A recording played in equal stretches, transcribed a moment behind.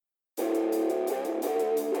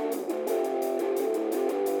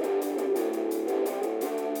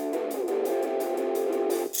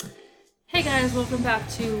guys, welcome back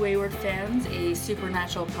to Wayward Fans, a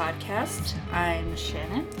supernatural podcast. I'm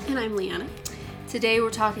Shannon. And I'm Liana. Today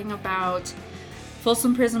we're talking about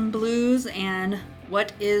Folsom Prison Blues and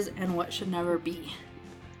what is and what should never be.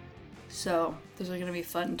 So, those are going to be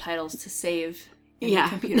fun titles to save in the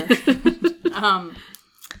computer.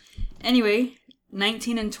 Anyway,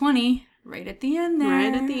 19 and 20, right at the end there.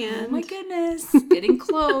 Right at the end. Oh my goodness. Getting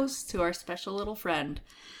close to our special little friend.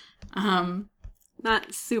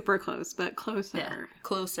 Not super close, but closer. Yeah,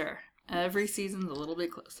 closer. Every season's a little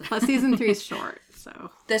bit closer. Plus season 3 is short,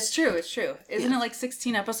 so. That's true, it's true. Isn't it like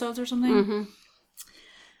 16 episodes or something?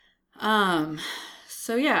 Mm-hmm.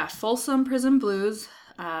 So yeah, Folsom Prison Blues,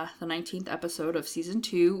 the 19th episode of season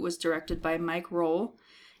 2, was directed by Mike Roll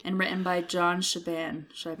and written by John Shiban.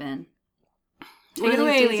 Take it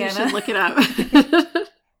away, Liana. You should look it up.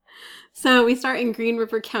 So we start in Green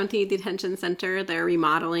River County Detention Center. They're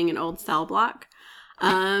remodeling an old cell block.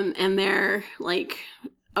 And they're like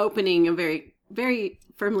opening a very, very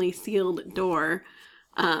firmly sealed door.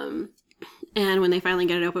 And when they finally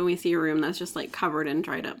get it open, we see a room that's just like covered in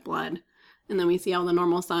dried up blood. And then we see all the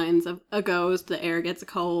normal signs of a ghost. The air gets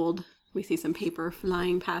cold. We see some paper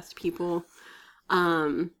flying past people.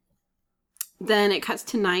 Then it cuts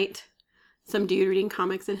to night. Some dude reading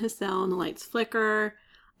comics in his cell and the lights flicker.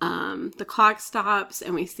 The clock stops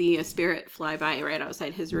and we see a spirit fly by right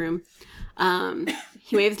outside his room.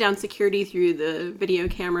 He waves down security through the video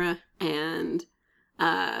camera and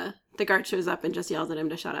the guard shows up and just yells at him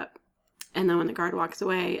to shut up. And then when the guard walks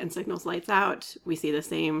away and signals lights out, we see the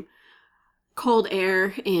same cold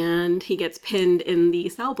air and he gets pinned in the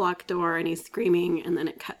cell block door and he's screaming, and then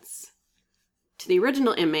it cuts to the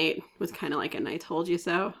original inmate with kind of like an "I told you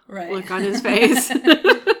so" look on his face.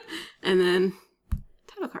 And then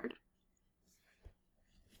title card.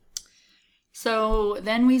 So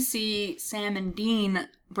then we see Sam and Dean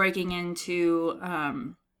breaking into, I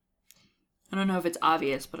don't know if it's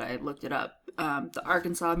obvious, but I looked it up, the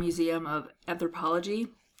Arkansas Museum of Anthropology.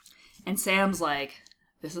 And Sam's like,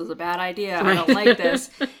 this is a bad idea. I don't like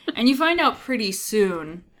this. And you find out pretty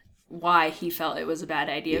soon why he felt it was a bad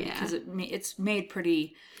idea, because it's made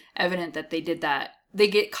pretty evident that they did that. They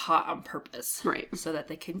get caught on purpose. Right. So that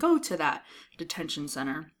they can go to that detention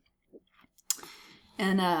center.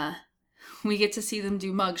 And we get to see them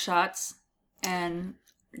do mug shots. And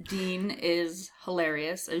Dean is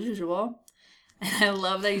hilarious, as usual. And I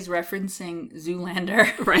love that he's referencing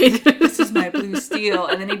Zoolander. Right. This is my blue steel.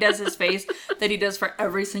 And then he does his face that he does for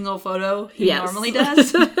every single photo he normally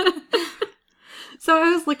does. So I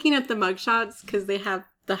was looking at the mugshots because they have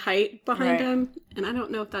the height behind them, and I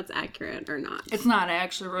don't know if that's accurate or not. It's not. I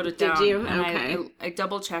actually wrote it down. Did you? And okay. I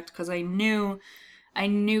double checked because I knew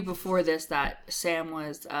before this that Sam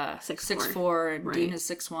was 6'4", and Dean is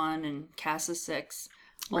 6'1", and Cass is 6.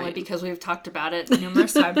 Only because we've talked about it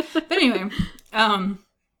numerous times. But anyway,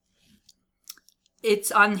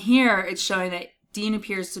 it's on here. It's showing that Dean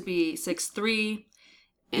appears to be 6'3"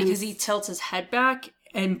 because he tilts his head back.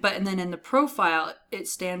 And then in the profile, it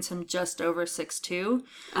stands him just over 6'2",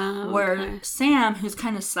 where Sam, who's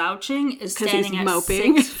kind of slouching, is standing at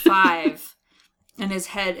 6'5", and his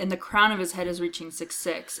head and the crown of his head is reaching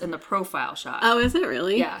 6'6" in the profile shot. Oh, is it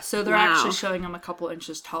really? Yeah, so they're actually showing him a couple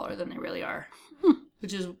inches taller than they really are,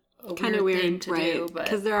 which is a kind of weird thing to do, but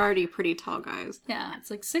because they're already pretty tall guys. Yeah,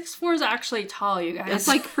 it's like 6'4" is actually tall, you guys. That's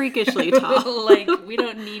like freakishly tall. Like we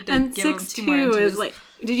don't need to and give him 2 more inches. Is like.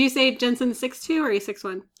 Did you say Jensen's 6'2" or he's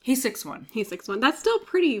 6'1"? He's 6'1". He's 6'1". That's still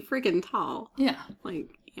pretty freaking tall. Yeah.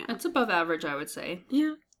 Yeah. That's above average, I would say.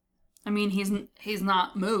 Yeah. I mean, he's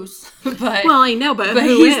not Moose, but... Well, I know, but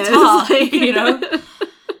who he's is? Tall, you know?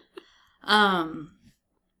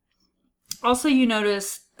 Also, you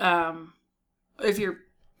notice, if you're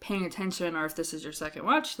paying attention or if this is your second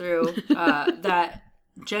watch through, that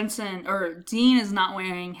Jensen, or Dean is not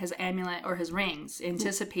wearing his amulet or his rings,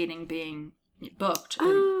 anticipating being booked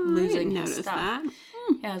and losing his stuff. That.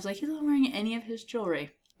 Yeah, I was like, he's not wearing any of his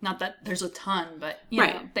jewelry. Not that there's a ton, but you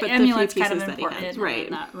know, the amulet's kind of important. Right.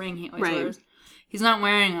 And that ring he always wears. He's not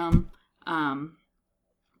wearing them.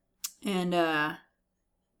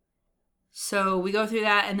 So we go through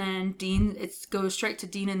that, and then Dean, it goes straight to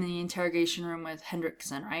Dean in the interrogation room with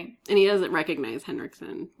Hendrickson, right? And he doesn't recognize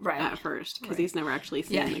Hendrickson at first, because he's never actually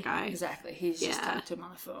seen the guy. Exactly. He's just talked to him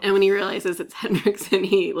on the phone. And when he realizes it's Hendrickson,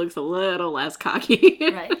 he looks a little less cocky.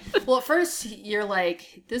 Right. Well, at first, you're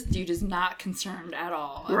like, this dude is not concerned at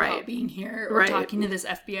all about being here or talking to this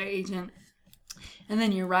FBI agent. And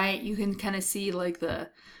then you're right. You can kind of see, like,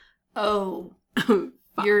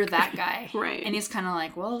 you're that guy. Right. And he's kind of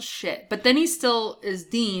like, well, shit. But then he still is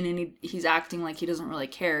Dean, and he's acting like he doesn't really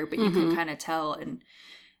care, but you can kind of tell.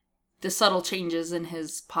 the subtle changes in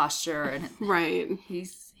his posture, and right.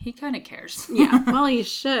 he kind of cares. Yeah, well, he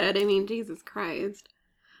should. I mean, Jesus Christ.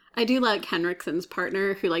 I do like Henriksen's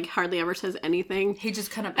partner, who like hardly ever says anything. He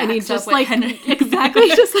just kind of and he just like exactly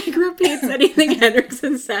just like repeats anything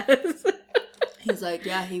Henriksen says. He's like,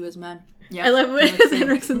 yeah, he was mad. Yeah, I love when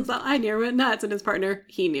Henriksen's all, I near went nuts, and his partner,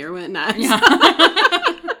 he near went nuts. Yeah.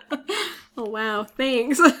 Oh wow,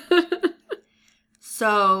 thanks.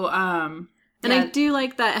 So, and I do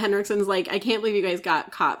like that Henriksen's like, I can't believe you guys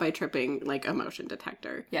got caught by tripping like a motion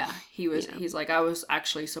detector. Yeah, he was. You know. He's like, I was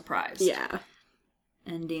actually surprised. Yeah.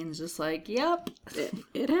 And Dean's just like, yep,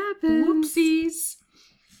 it happened. Whoopsies.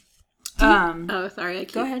 Oh, sorry, I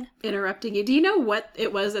keep go ahead. interrupting you. Do you know what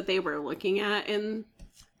it was that they were looking at in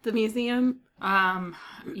the museum?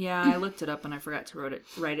 Yeah, I looked it up and I forgot to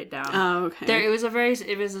write it down. Oh, okay. It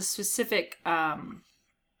was a specific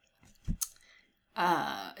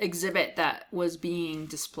exhibit that was being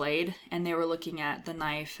displayed, and they were looking at the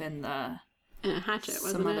knife and a hatchet,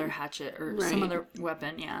 some other hatchet or some other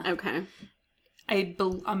weapon. Yeah. Okay.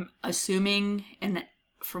 I'm assuming, and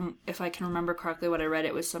from if I can remember correctly, what I read,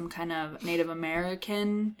 it was some kind of Native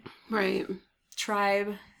American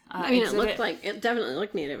tribe. I mean, exhibit. It definitely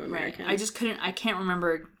looked Native American. Right. I can't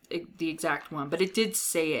remember the exact one, but it did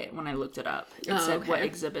say it when I looked it up. It said what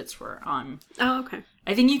exhibits were on. Oh, okay.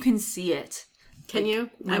 I think you can see it. Can you?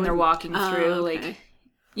 When they're walking through, like,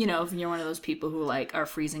 you know, if you're one of those people who, like, are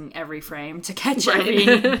freezing every frame to catch every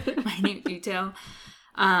minute detail.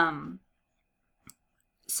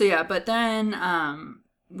 So, yeah, but then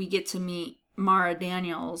we get to meet Mara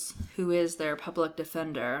Daniels, who is their public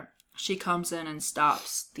defender. She comes in and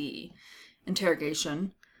stops the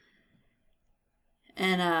interrogation.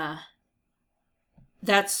 And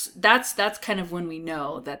that's kind of when we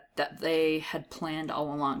know that they had planned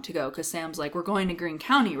all along to go, because Sam's like, we're going to Greene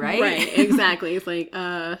County, right? Right, exactly. It's like,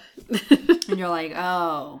 And you're like,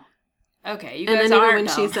 oh, okay, you guys are. And then even when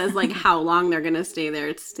she says, like, how long they're going to stay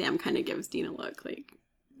there, Sam kind of gives Dean a look, like,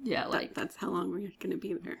 yeah, like, that's how long we're going to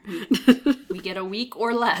be there. We get a week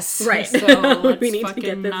or less. Right. So let's we need fucking to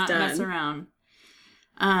get this not done. mess around.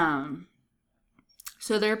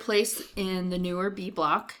 So they're placed in the newer B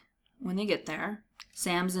block when they get there.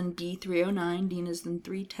 Sam's in B309, Dean is in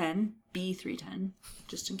 310, B310,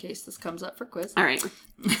 just in case this comes up for quiz. All right.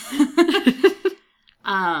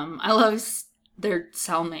 I love their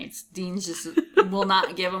cellmates. Dean just will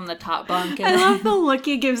not give him the top bunk. And I love the look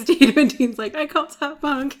he gives Dean when Dean's like, I call top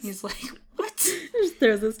bunk. He's like, what? Just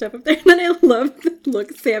throws his stuff up there. And then I love the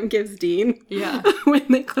look Sam gives Dean. Yeah. When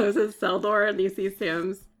they close his cell door and you see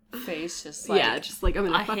Sam's face just like, yeah, just like, I'm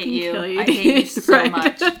going to fucking kill you. I hate you so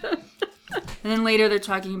much. And then later they're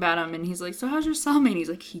talking about him, and he's like, so how's your cellmate? He's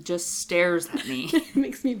like, he just stares at me. It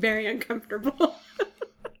makes me very uncomfortable.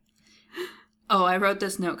 Oh, I wrote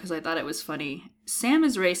this note because I thought it was funny. Sam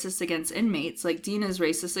is racist against inmates like Dean is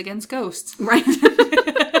racist against ghosts. Right.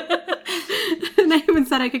 And I even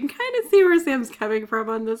said I can kind of see where Sam's coming from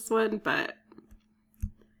on this one, but...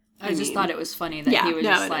 I just thought it was funny that he was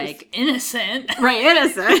just like, innocent. Right,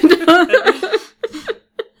 innocent.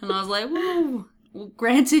 And I was like, whoa. Well,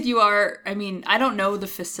 granted, you are, I mean, I don't know the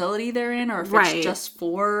facility they're in or if it's just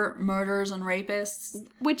for murders and rapists.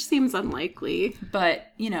 Which seems unlikely. But,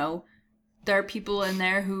 you know, there are people in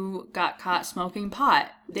there who got caught smoking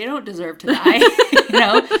pot. They don't deserve to die, you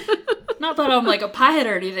know? Not that I'm like a pothead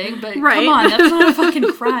or anything, but come on, that's not a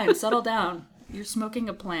fucking crime. Settle down. You're smoking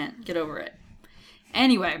a plant. Get over it.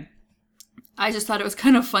 Anyway, I just thought it was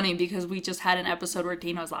kind of funny because we just had an episode where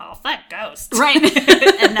Dean was like, oh, fuck ghosts. Right.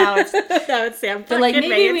 And now it's Sam. But like,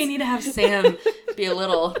 maybe we need to have Sam be a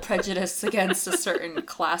little prejudiced against a certain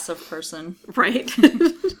class of person. Right.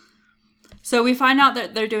 So we find out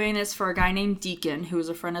that they're doing this for a guy named Deacon, who was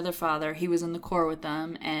a friend of their father. He was in the Corps with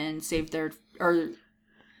them and saved their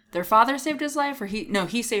father saved his life, or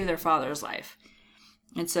he saved their father's life.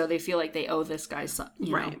 And so they feel like they owe this guy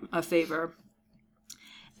a favor.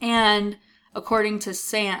 And according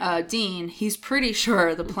to Dean, he's pretty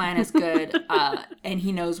sure the plan is good, and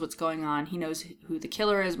he knows what's going on. He knows who the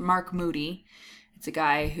killer is, Mark Moody. It's a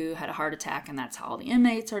guy who had a heart attack, and that's how all the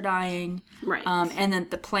inmates are dying. Right. And then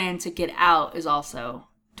the plan to get out is also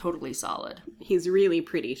totally solid. He's really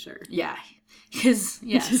pretty sure. Yeah. Because,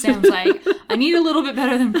 Sam's like, I need a little bit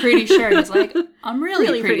better than pretty sure. And he's like, I'm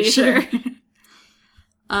really pretty sure.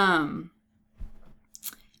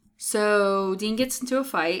 So Dean gets into a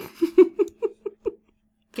fight.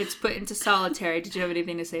 Gets put into solitary. Did you have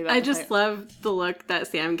anything to say about that? I just love the look that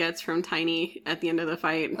Sam gets from Tiny at the end of the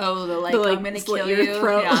fight. Oh, I'm going to kill you.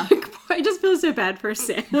 Throat. Yeah. I just feel so bad for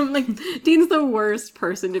Sam. Like, Dean's the worst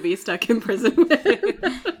person to be stuck in prison with.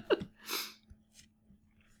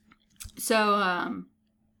 So,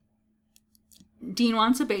 Dean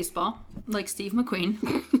wants a baseball, like Steve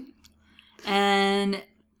McQueen. And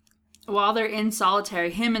while they're in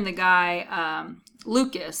solitary, him and the guy,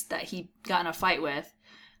 Lucas, that he got in a fight with,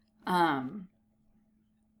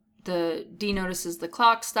 Dean notices the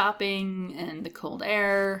clock stopping and the cold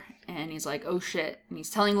air, and he's like, oh shit. And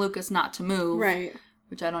he's telling Lucas not to move. Right.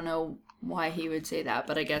 Which I don't know why he would say that,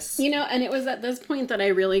 but I guess... And it was at this point that I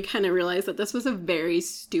really kind of realized that this was a very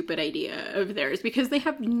stupid idea of theirs, because they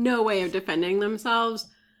have no way of defending themselves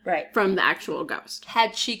from the actual ghost.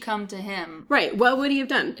 Had she come to him... Right, what would he have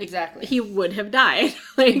done? Exactly. He would have died.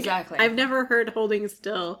 Exactly. I've never heard holding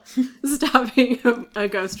still stopping a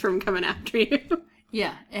ghost from coming after you.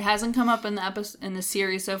 Yeah, it hasn't come up in the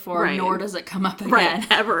series so far, nor does it come up again.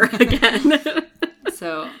 Right, ever again.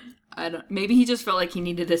 So, I don't... Maybe he just felt like he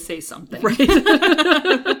needed to say something. Right.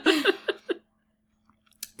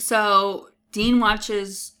 So, Dean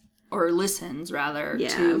watches, or listens, rather,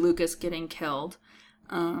 to Lucas getting killed.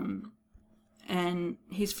 And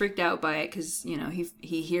he's freaked out by it because,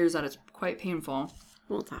 he hears that it's quite painful.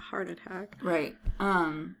 Well, it's a heart attack. Right.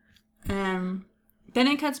 And then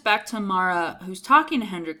it cuts back to Mara, who's talking to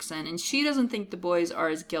Hendrickson, and she doesn't think the boys are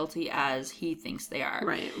as guilty as he thinks they are.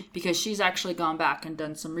 Right. Because she's actually gone back and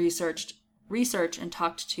done some research and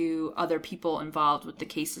talked to other people involved with the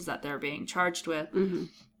cases that they're being charged with. Mm-hmm.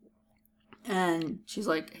 And she's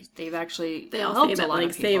like, they all say that,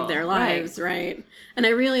 like, saved their lives, right? And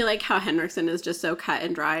I really like how Hendrickson is just so cut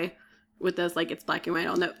and dry with this, like, it's black and white.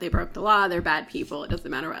 Oh, no, they broke the law. They're bad people. It doesn't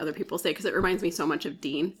matter what other people say, because it reminds me so much of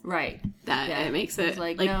Dean. Right. That it makes it,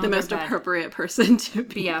 like no, the most appropriate person to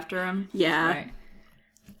be after him. Yeah. Right.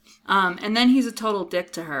 And then he's a total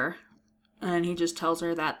dick to her. And he just tells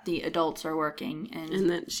her that the adults are working. And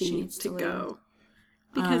that she needs to go.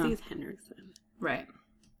 Because he's Hendrickson. Right.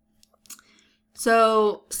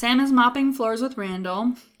 So, Sam is mopping floors with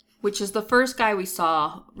Randall, which is the first guy we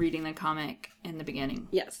saw reading the comic in the beginning.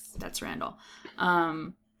 Yes. That's Randall.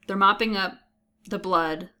 They're mopping up the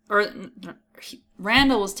blood.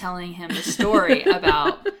 Randall was telling him the story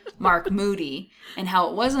about Mark Moody and how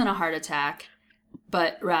it wasn't a heart attack,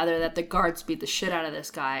 but rather that the guards beat the shit out of this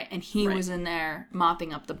guy. And he was in there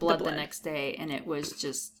mopping up the blood the next day, and it was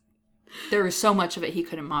just... There was so much of it, he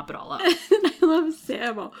couldn't mop it all up. I love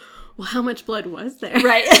Sam. Well, how much blood was there?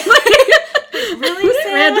 Right. Really,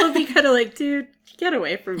 Sam? Randall be kind of like, dude, get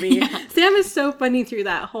away from me. Yeah. Sam is so funny through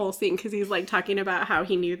that whole scene because he's like talking about how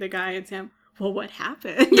he knew the guy, and Sam, well, what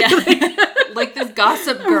happened? Yeah. Like this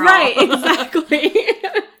gossip girl. Right, exactly.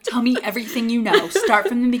 Tell me everything you know. Start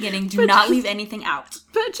from the beginning. Do not leave anything out.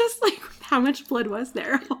 But just like, how much blood was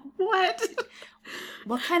there? What?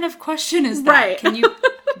 What kind of question is that? Right. Can you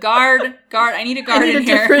guard? I need a guard in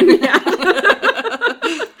here.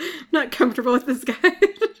 Not comfortable with this guy.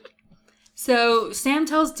 So Sam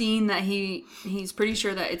tells Dean that he's pretty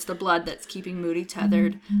sure that it's the blood that's keeping Moody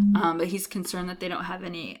tethered, but he's concerned that they don't have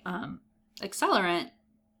any accelerant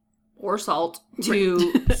or salt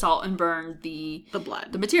to salt and burn the blood,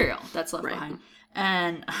 the material that's left behind.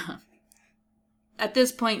 And at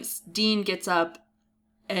this point, Dean gets up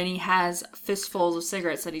and he has fistfuls of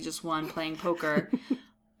cigarettes that he just won playing poker,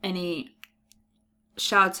 and he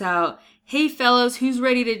shouts out, "Hey fellas, who's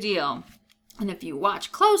ready to deal?" And if you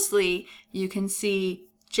watch closely, you can see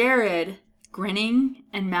Jared grinning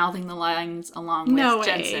and mouthing the lines along with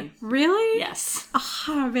Jensen. Really? Yes.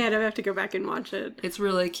 Oh man, I have to go back and watch it. It's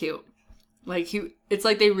really cute. It's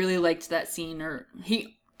like they really liked that scene, or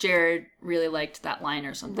Jared really liked that line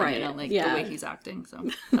or something. Right. The way he's acting. So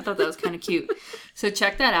I thought that was kind of cute. So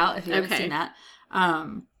check that out if you haven't seen that.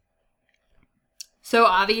 So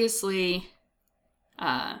obviously,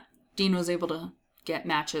 Dean was able to get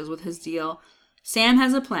matches with his deal. Sam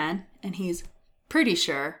has a plan, and he's pretty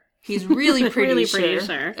sure. He's really pretty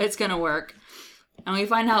sure it's going to work. And we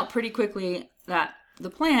find out pretty quickly that the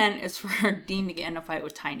plan is for Dean to get in a fight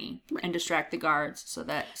with Tiny and distract the guards so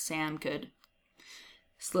that Sam could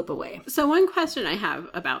slip away. So one question I have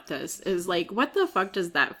about this is, like, what the fuck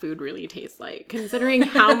does that food really taste like? Considering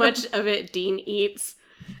how much of it Dean eats.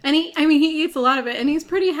 And he eats a lot of it, and he's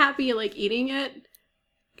pretty happy, like, eating it.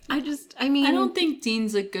 I don't think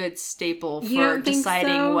Dean's a good staple for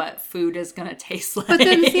deciding what food is going to taste like. But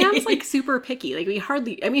then Sam's, like, super picky. Like, if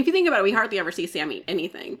you think about it, we hardly ever see Sam eat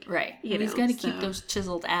anything. Right. He's got to keep those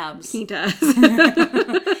chiseled abs. He does.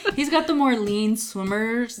 He's got the more lean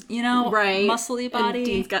swimmers, muscly body. And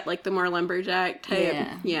Dean's got, like, the more lumberjack type.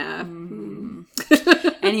 Yeah.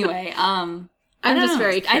 Anyway, I'm just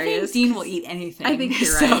very curious. I think Dean will eat anything. I think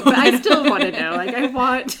you're right. But I still want to know. Like, I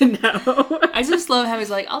want to know. I just love how he's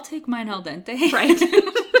like, I'll take mine al dente. Right.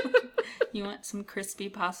 You want some crispy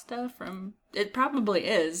pasta from... It probably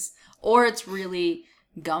is. Or it's really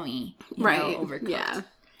gummy, overcooked. Yeah,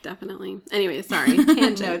 definitely. Anyway, sorry.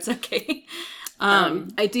 Tangent. No, it's okay.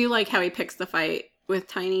 I do like how he picks the fight with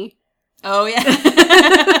Tiny. Oh, yeah.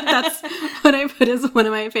 That's what I put as one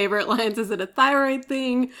of my favorite lines. Is it a thyroid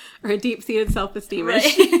thing or a deep-seated self-esteem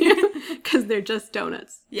issue? Because they're just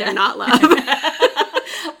donuts. Yeah. They're not love.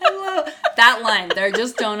 I love that line. They're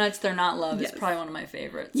just donuts. They're not love. Yes. It's probably one of my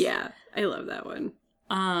favorites. Yeah, I love that one.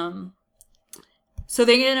 So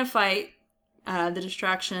they get in a fight. The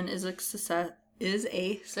distraction is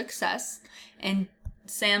a success. And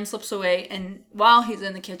Sam slips away. And while he's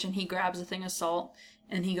in the kitchen, he grabs a thing of salt.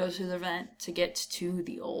 And he goes through the vent to get to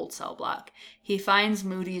the old cell block. He finds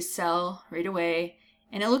Moody's cell right away.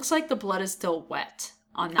 And it looks like the blood is still wet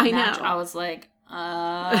on that match. I was like,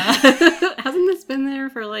 Hasn't this been there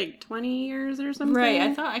for like 20 years or something?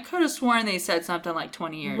 Right. I could have sworn they said something like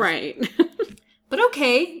 20 years. Right. But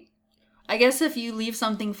okay. I guess if you leave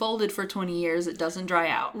something folded for 20 years, it doesn't dry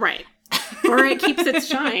out. Right. Or it keeps its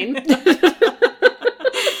shine.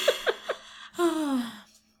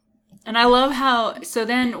 And I love how... So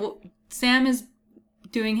then Sam is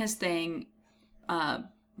doing his thing,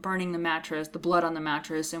 burning the mattress, the blood on the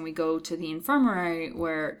mattress, and we go to the infirmary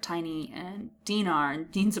where Tiny and Dean are,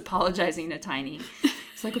 and Dean's apologizing to Tiny.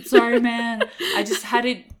 He's like, I'm sorry, man. I just had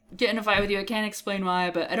to get in a fight with you. I can't explain why,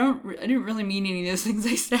 but I didn't really mean any of those things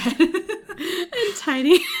I said. And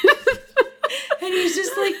Tiny... And he's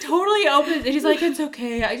just like totally open. And he's like, it's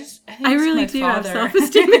okay. I think I really do have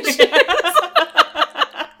self-esteem issues.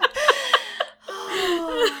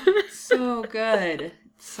 So good.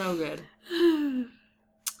 So good.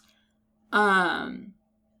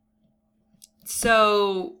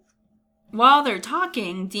 So while they're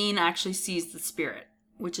talking, Dean actually sees the spirit,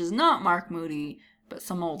 which is not Mark Moody, but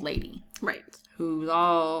some old lady. Right. Who's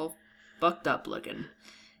all bucked up looking.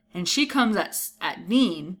 And she comes at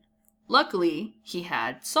Dean. Luckily, he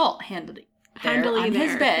had salt handily on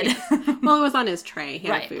his bed. Yeah. Well, it was on his tray. He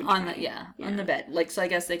had a food on tray. On the bed. Like, so I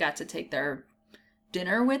guess they got to take their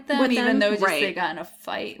dinner with them, even though they got in a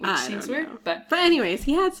fight, which seems weird. But anyways,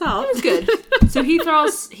 he had salt. It was good. So he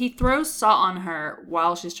throws salt on her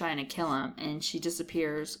while she's trying to kill him, and she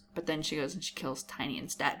disappears. But then she goes and she kills Tiny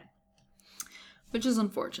instead, which is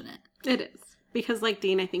unfortunate. It is, because like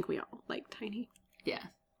Dean, I think we all like Tiny. Yeah.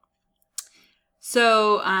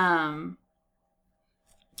 So,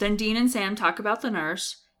 then Dean and Sam talk about the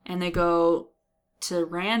nurse, and they go to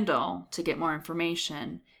Randall to get more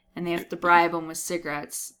information, and they have to bribe him with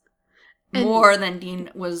cigarettes more than Dean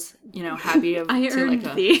was, happy to. I earned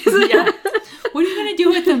these. Yeah. What are you going to do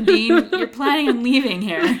with them, Dean? You're planning on leaving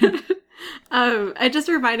here. It just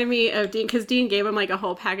reminded me of Dean, because Dean gave him like a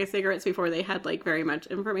whole pack of cigarettes before they had like very much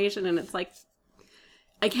information, and it's like,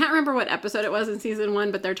 I can't remember what episode it was in season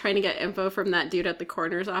 1, but they're trying to get info from that dude at the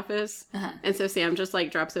coroner's office. Uh-huh. And so Sam just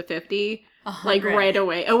like drops a 50 like right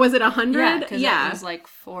away. Oh, was it 100? Yeah, because it was like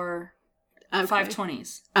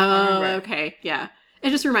 520s. Oh, okay. Yeah.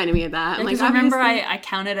 It just reminded me of that. Yeah, like, remember I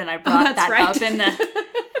counted and I brought that up in the...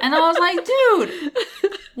 And I was like, dude,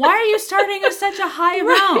 why are you starting with such a high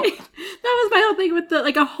amount? Right. That was my whole thing with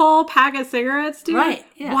a whole pack of cigarettes, dude. Right.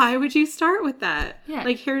 Yeah. Why would you start with that? Yeah.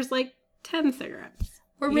 Like, here's like 10 cigarettes.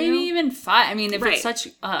 Or maybe even 5. I mean, if it's such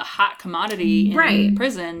a hot commodity in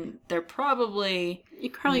prison, they're probably...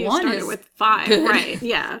 You probably started with 5. Good. Right,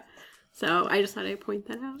 yeah. So I just thought I'd point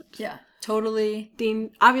that out. Yeah, totally.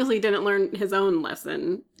 Dean obviously didn't learn his own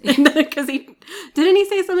lesson. Because didn't he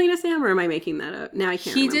say something to Sam, or am I making that up? Now I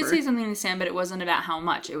can't remember. He did say something to Sam, but it wasn't about how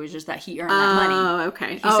much. It was just that he earned that money. Oh,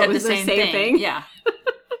 okay. He said it was the same thing. Yeah.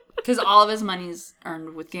 Because all of his money's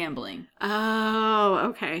earned with gambling. Oh,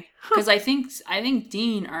 okay. Because I think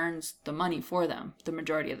Dean earns the money for them the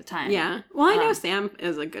majority of the time. Yeah. Well, I know Sam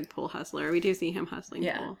is a good pool hustler. We do see him hustling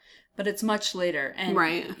pool. But it's much later. And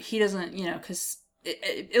he doesn't, because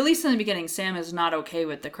at least in the beginning, Sam is not okay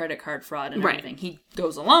with the credit card fraud and everything. He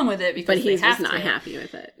goes along with it because he's just not happy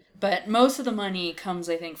with it. But most of the money comes,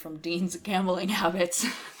 I think, from Dean's gambling habits.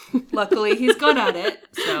 Luckily, he's good at it.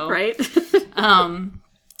 So. Right.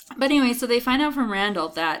 But anyway, so they find out from Randall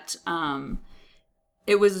that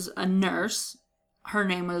it was a nurse. Her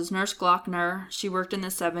name was Nurse Glockner. She worked in the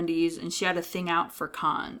 70s, and she had a thing out for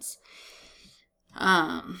cons.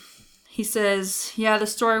 He says, the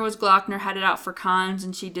story was Glockner had it out for cons,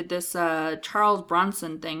 and she did this Charles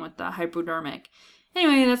Bronson thing with the hypodermic.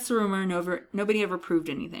 Anyway, that's the rumor. Nobody ever proved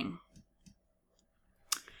anything.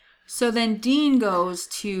 So then Dean goes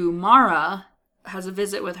to Mara, has a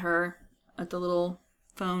visit with her at the little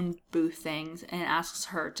phone booth things, and asks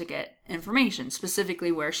her to get information,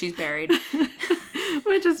 specifically where she's buried.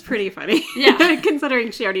 Which is pretty funny. Yeah.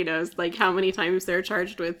 Considering she already knows, like, how many times they're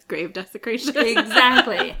charged with grave desecration.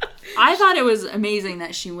 Exactly. I thought it was amazing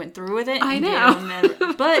that she went through with it. I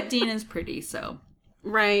know. But Dean is pretty, so.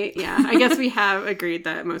 Right, yeah. I guess we have agreed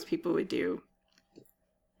that most people would do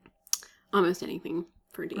almost anything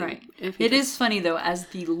for Dean. Right. It is funny, though, as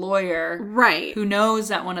the lawyer who knows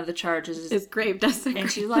that one don't know is grave desecration.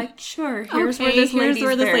 And she's like, sure, here's where this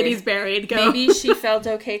lady's buried. Go. Maybe she felt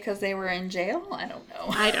okay because they were in jail?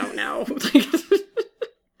 I don't know.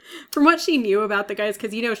 From what she knew about the guys,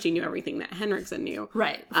 because she knew everything that Henriksen knew.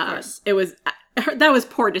 Right, of course. That was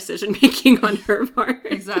poor decision making on her part.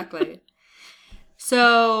 Exactly.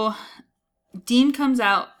 So, Dean comes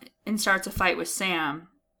out and starts a fight with Sam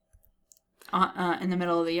in the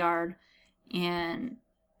middle of the yard, and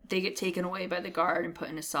they get taken away by the guard and put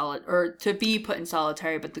in put in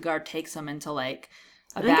solitary, but the guard takes them into like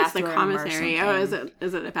a bathroom. It's the commissary. Oh, is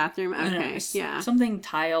it a bathroom? Okay, yeah, something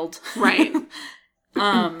tiled, right.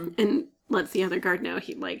 And lets the other guard know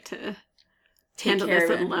he'd like to handle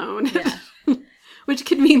this alone. Yeah. Which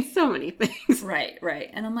could mean so many things. Right.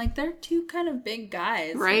 And I'm like, they're two kind of big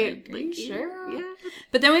guys. Right. Like, sure? Yeah.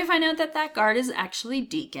 But then we find out that guard is actually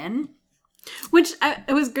Deacon. Which,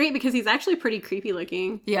 it was great because he's actually pretty creepy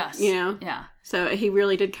looking. Yes. Yeah. So he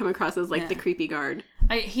really did come across as, like, the creepy guard.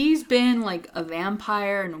 He's been, like, a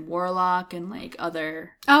vampire and a warlock and, like,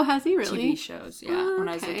 other... Oh, has he really? TV shows, yeah. Oh, okay. When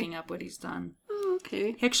I was looking up what he's done. Oh,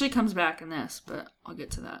 okay. He actually comes back in this, but I'll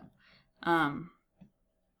get to that.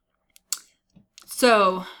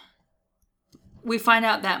 So, we find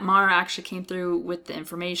out that Mara actually came through with the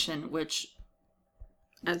information, which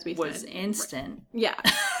as we was said. instant. Yeah.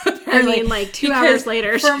 I mean, like 2 hours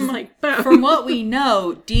later, she's like, boom. From what we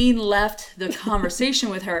know, Dean left the conversation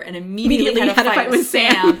with her and immediately had a fight with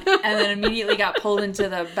Sam and then immediately got pulled into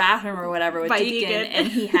the bathroom or whatever with Deacon, and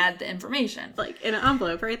he had the information. Like, in an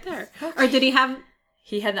envelope right there. Okay. Or did he have...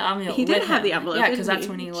 He had the envelope. He did have the envelope. Yeah, because that's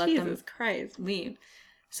when he let them leave.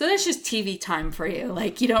 So that's just TV time for you.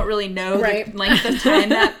 Like, you don't really know the length of time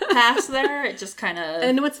that passed there. It just kind of...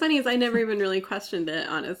 And what's funny is I never even really questioned it,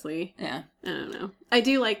 honestly. Yeah. I don't know. I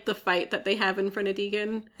do like the fight that they have in front of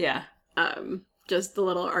Deacon. Yeah. Just the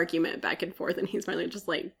little argument back and forth, and he's finally just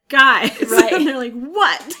like, guys! Right. And they're like,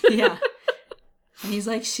 what? Yeah. And he's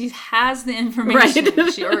like, she has the information.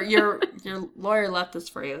 Right. Your lawyer left this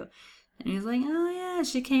for you. And he's like, oh yeah,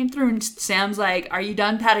 she came through. And Sam's like, are you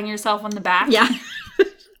done patting yourself on the back? Yeah.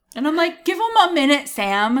 And I'm like, give him a minute,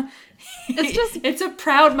 Sam. It's a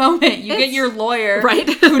proud moment. You get your lawyer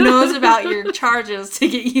who knows about your charges to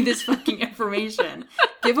get you this fucking information.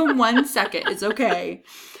 Give him 1 second. It's okay.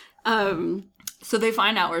 So they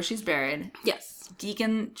find out where she's buried. Yes.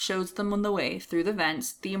 Deacon shows them on the way through the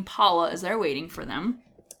vents. The Impala is there waiting for them.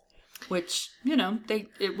 Which,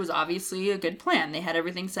 it was obviously a good plan. They had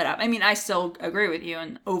everything set up. I mean, I still agree with you,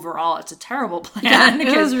 and overall, it's a terrible plan.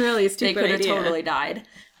 Yeah, it was really stupid. They could have totally died.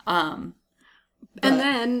 And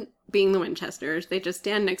then, being the Winchesters, they just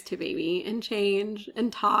stand next to Baby and change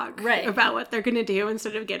and talk about what they're going to do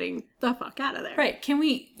instead of getting the fuck out of there. Right.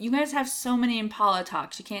 You guys have so many Impala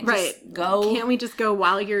talks. You can't just go. Can't we just go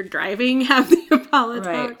while you're driving, have the Impala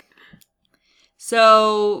talk?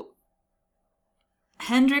 So...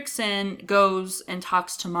 Hendrickson goes and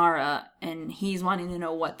talks to Mara, and he's wanting to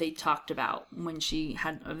know what they talked about when she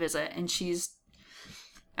had a visit. And she's,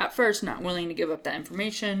 at first, not willing to give up that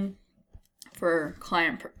information for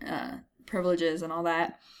client privileges and all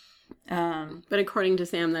that. But according to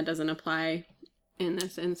Sam, that doesn't apply in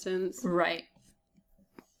this instance. Right.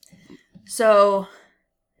 So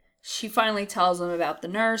she finally tells them about the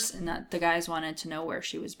nurse and that the guys wanted to know where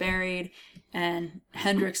she was buried. And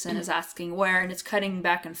Hendrickson is asking where, and it's cutting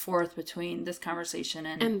back and forth between this conversation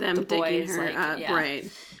and them the boys, digging her up,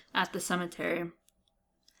 at the cemetery.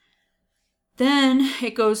 Then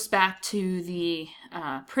it goes back to the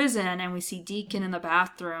prison, and we see Deacon in the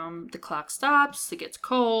bathroom. The clock stops, it gets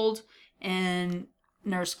cold, and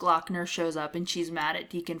Nurse Glockner shows up, and she's mad at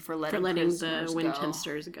Deacon for letting the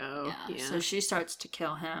Winchesters go. Yeah, so she starts to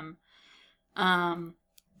kill him.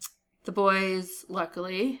 The boys,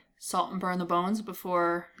 luckily, salt and burn the bones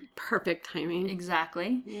before... Perfect timing.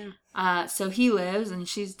 Exactly. Yeah. So he lives, and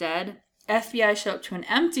she's dead. FBI show up to an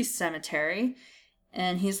empty cemetery,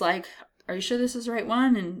 and he's like, are you sure this is the right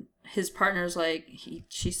one? And his partner's like,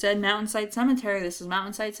 she said Mountainside Cemetery. This is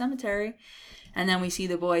Mountainside Cemetery. And then we see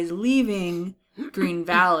the boys leaving Green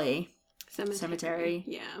Valley Cemetery.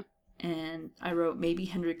 Yeah. And I wrote, maybe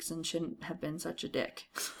Hendrickson shouldn't have been such a dick.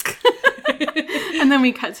 And then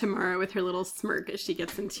we cut to Mara with her little smirk as she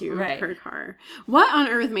gets into her car. What on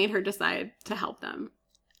earth made her decide to help them?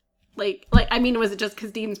 I mean, was it just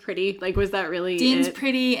because Dean's pretty? Like, was that really Dean's it?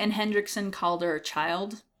 pretty, and Hendrickson called her a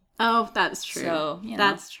child. Oh, that's true. So,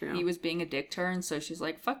 that's true. He was being a dick to her, and so she's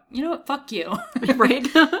like, fuck, you know what? Fuck you. Right?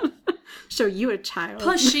 Show you a child.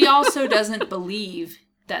 Plus, she also doesn't believe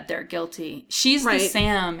that they're guilty. She's the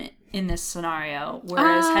Sam in this scenario,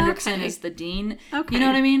 whereas Hendrickson is the Dean. Okay. You know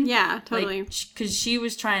what I mean? Yeah, totally. Because she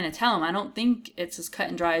was trying to tell him, I don't think it's as cut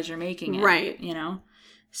and dry as you're making it. Right. You know?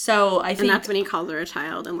 So I think... And that's when he calls her a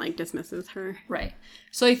child and, like, dismisses her. Right.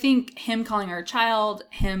 So I think him calling her a child,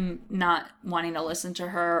 him not wanting to listen to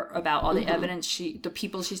her about all the evidence, the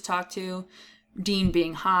people she's talked to, Dean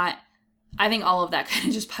being hot, I think all of that kind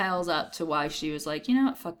of just piles up to why she was like, you know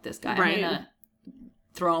what, fuck this guy. Right. I'm going to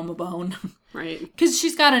throw him a bone. Right. Because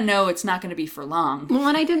she's got to know it's not going to be for long. Well,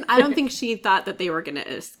 and I don't think she thought that they were going to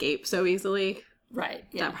escape so easily. Right.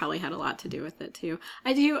 Yeah. That probably had a lot to do with it, too.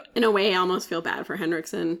 I do, in a way, almost feel bad for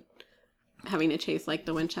Hendrickson having to chase, like,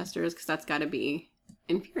 the Winchesters, because that's got to be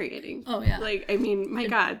infuriating. Oh, yeah. Like, I mean, my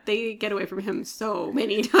God, they get away from him so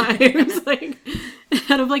many times, like,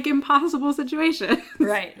 out of, like, impossible situations.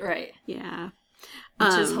 Right, right. Yeah.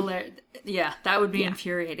 Which is hilarious. Yeah, that would be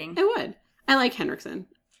infuriating. It would. I like Hendrickson.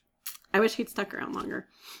 I wish he'd stuck around longer.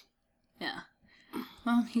 Yeah.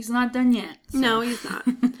 Well, he's not done yet. So. No, he's not.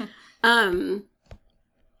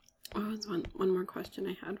 What was one more question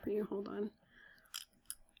I had for you? Hold on.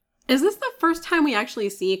 Is this the first time we actually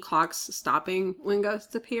see clocks stopping when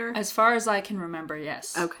ghosts appear? As far as I can remember,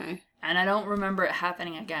 yes. Okay. And I don't remember it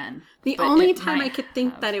happening again. The only time I could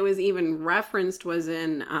think that it was even referenced was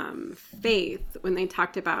in Faith, when they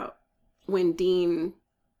talked about when Dean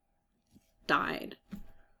died.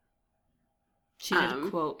 She did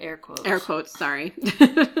quote, air quotes. Air quotes, sorry.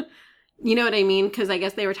 You know what I mean? Because I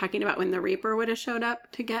guess they were talking about when the Reaper would have showed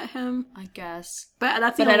up to get him. I guess. But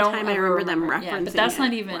that's the only time I remember them referencing it. But that's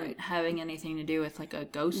not even having anything to do with, like, a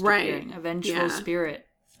ghost appearing. A vengeful spirit.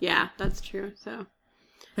 Yeah, that's true, so.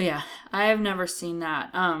 But yeah, I have never seen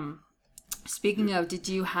that. Speaking of, did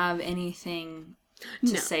you have anything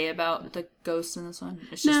to say about the ghost in this one?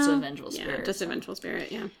 It's just a vengeful spirit. Yeah, just a vengeful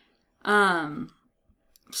spirit, yeah.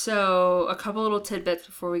 So, a couple little tidbits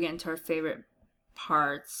before we get into our favorite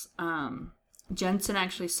parts. Jensen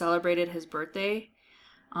actually celebrated his birthday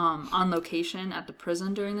on location at the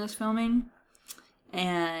prison during this filming.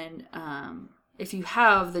 And if you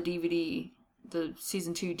have the DVD, the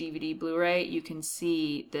season 2 DVD Blu-ray, you can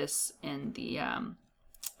see this in the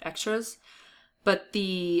extras. But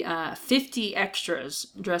the 50 extras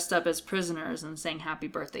dressed up as prisoners and sang happy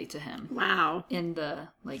birthday to him. Wow. In the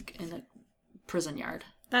prison yard.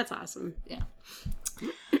 That's awesome. Yeah.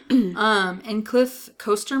 And Cliff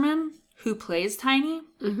Kosterman, who plays Tiny,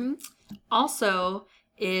 also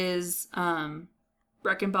is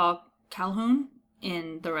Wrecking Ball Calhoun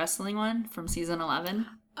in the wrestling one from season 11.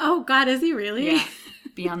 Oh, God, is he really? Yeah.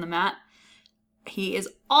 Beyond the Mat. He is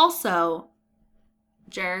also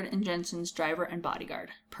Jared and Jensen's driver and bodyguard.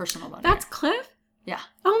 Personal bodyguard. That's Cliff? Yeah.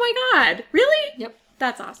 Oh, my God. Really? Yep.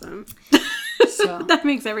 That's awesome. So that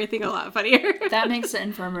makes everything a lot funnier. That makes the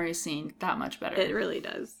infirmary scene that much better. It really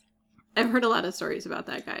does. I've heard a lot of stories about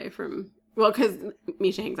that guy from... Well, because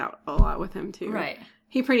Misha hangs out a lot with him, too. Right.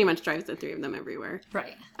 He pretty much drives the three of them everywhere.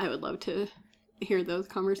 Right. I would love to hear those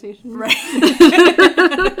conversations. Right.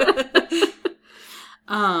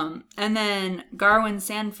 And then Garwin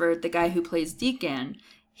Sanford, the guy who plays Deacon,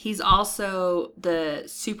 he's also the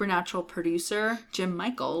supernatural producer, Jim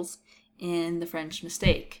Michaels, in The French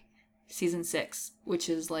Mistake, season 6, which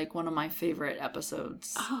is like one of my favorite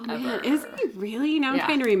episodes ever. Man, is he really? Now I'm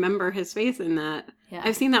trying to remember his face in that. Yeah.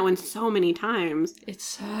 I've seen that one so many times. It's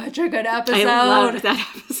such a good episode. I loved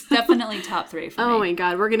that episode. Definitely top 3 for me. Oh my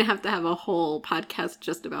God, we're going to have a whole podcast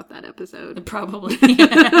just about that episode. Probably.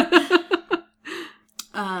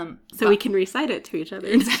 So we can recite it to each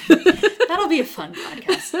other. That'll be a fun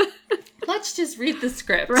podcast. Let's just read the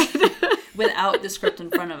script without the script in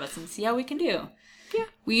front of us and see how we can do. Yeah.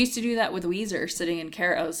 We used to do that with Weezer, sitting in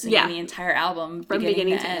Caro's, singing the entire album from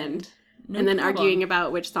beginning to end. No and then problem. Arguing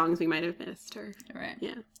about which songs we might have missed. Right.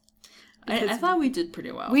 Yeah. I thought we did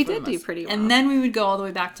pretty well. We did do pretty well. And then we would go all the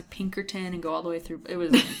way back to Pinkerton and go all the way through. It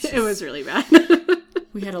was it was really bad.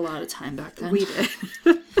 We had a lot of time back then. We did.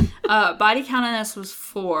 Body count on this was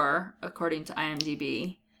 4, according to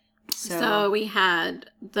IMDb. So we had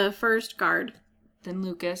the first guard. Then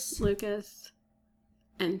Lucas.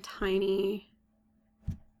 And Tiny.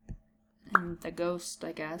 And the ghost,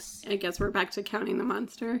 I guess. I guess we're back to counting the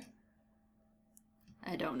monster.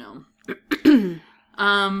 I don't know.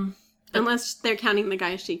 Unless they're counting the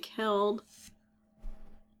guy she killed.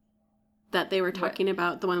 That they were talking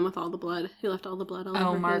about, the one with all the blood. He left all the blood all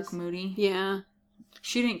over Mark his... Moody. Yeah.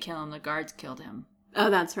 She didn't kill him. The guards killed him. Oh,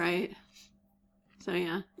 that's right. So,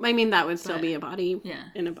 yeah. I mean, that would still be a body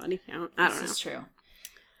in a body count. I don't know. This is true.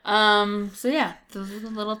 So, yeah. Those are the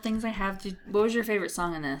little things I have. What was your favorite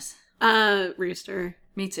song in this? Rooster.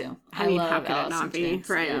 Me too. I mean, how could it not be?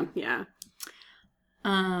 Right. Yeah.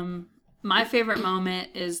 My favorite moment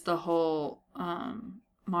is the whole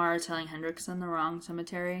Mara telling Hendrickson the wrong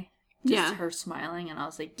cemetery. Just her smiling, and I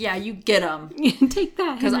was like, yeah, you get him. Take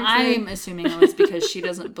that. Because I'm assuming it was because she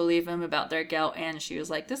doesn't believe him about their guilt, and she was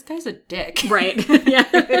like, this guy's a dick. Right. Yeah.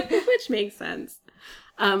 Which makes sense.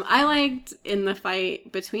 I liked in the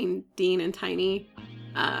fight between Dean and Tiny,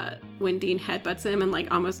 when Dean headbutts him and, like,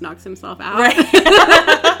 almost knocks himself out. Right.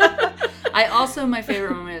 My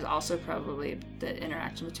favorite moment is also probably the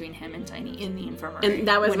interaction between him and Tiny in the infirmary. And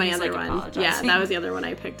that was my other one. Yeah, that was the other one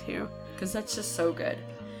I picked too. Because that's just so good.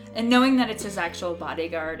 And knowing that it's his actual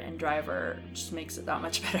bodyguard and driver just makes it that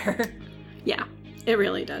much better. Yeah, it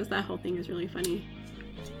really does. That whole thing is really funny.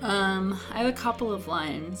 I have a couple of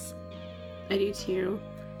lines. I do too.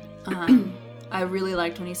 I really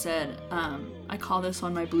liked when he said, I call this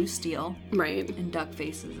one my blue steel. Right. And Duck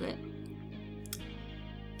faces it.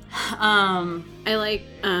 I like,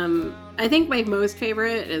 I think my most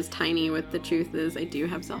favorite is Tiny with the truth is I do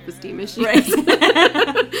have self-esteem issues. Right.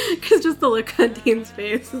 Because just the look on Dean's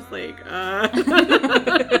face is like, I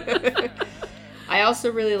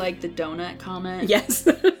also really like the donut comment. Yes.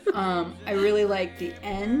 I really like the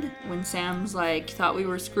end when Sam's like, thought we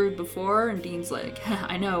were screwed before, and Dean's like,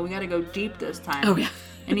 I know, we gotta go deep this time. Oh, yeah.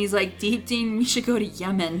 And he's like, deep, Dean, we should go to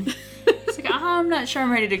Yemen. It's like, I'm not sure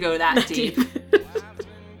I'm ready to go that deep.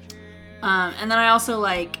 And then I also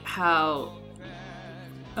like how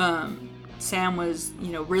Sam was,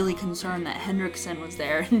 really concerned that Hendrickson was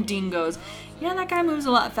there. And Dean goes, yeah, that guy moves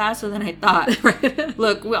a lot faster than I thought. Right.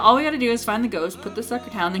 Look, all we gotta do is find the ghost, put the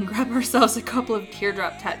sucker down, then grab ourselves a couple of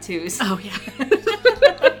teardrop tattoos. Oh, yeah.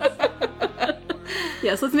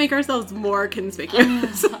 Yes, let's make ourselves more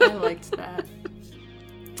conspicuous. I liked that.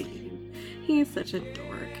 Dean. He's such a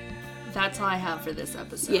dork. That's all I have for this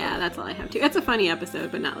episode. Yeah, that's all I have too. It's a funny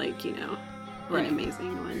episode, but not like, an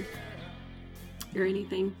amazing one or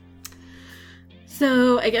anything.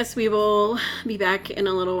 So I guess we will be back in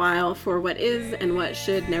a little while for what is and what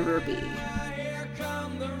should never be. Here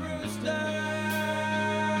come the rooster.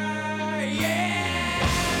 Yeah.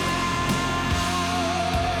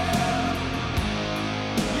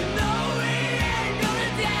 You know we ain't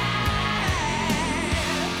gonna die.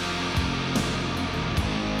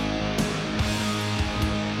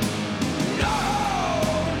 No,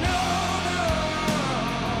 no, no.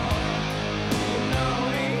 You know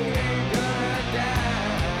we ain't gonna die.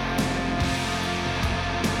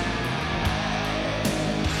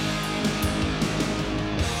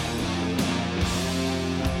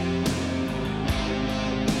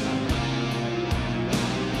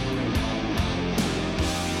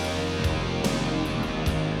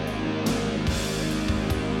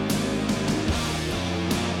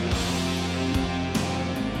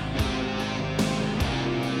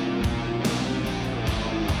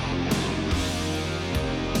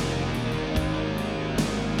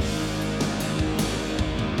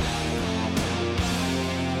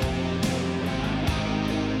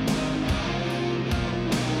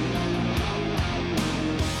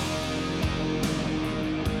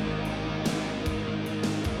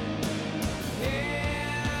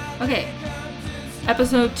 Okay,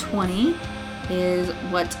 episode 20 is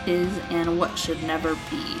What Is and What Should Never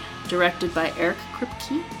Be, directed by Eric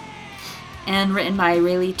Kripke and written by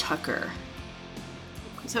Rayleigh Tucker.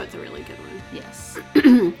 So it's a really good one. Yes.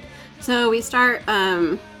 So we start,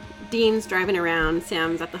 Dean's driving around,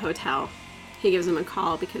 Sam's at the hotel. He gives him a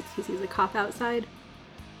call because he sees a cop outside.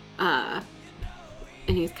 And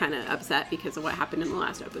he's kind of upset because of what happened in the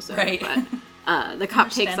last episode. Right. But the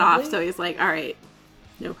cop takes off, so he's like, all right,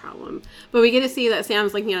 no problem. But we get to see that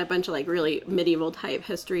Sam's looking at a bunch of like really medieval type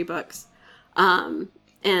history books, and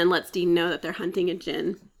lets Dean know that they're hunting a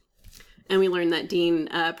djinn. And we learn that Dean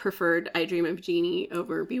preferred I Dream of Jeannie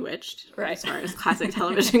over Bewitched, right, as far as classic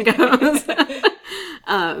television goes.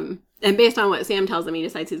 And based on what Sam tells him, he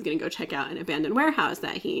decides he's going to go check out an abandoned warehouse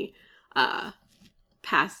that he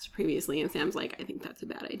passed previously. And Sam's like, I think that's a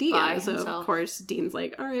bad idea. So of course Dean's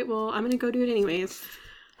like, all right, well, I'm going to go do it anyways.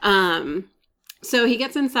 So he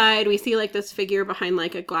gets inside. We see like this figure behind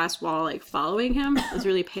like a glass wall, like following him. This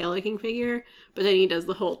really pale looking figure. But then he does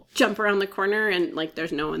the whole jump around the corner and like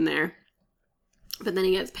there's no one there. But then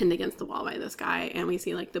he gets pinned against the wall by this guy, and we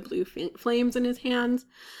see like the blue flames in his hands.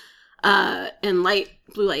 And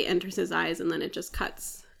blue light enters his eyes, and then it just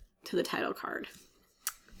cuts to the title card.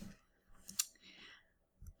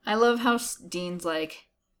 I love how Dean's like,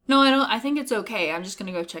 no, I don't. I think it's okay. I'm just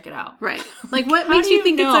gonna go check it out. Right. Like, what How makes do you you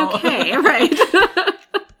think know? it's okay? Right.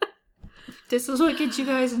 This is what gets you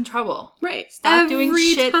guys in trouble. Right. Stop doing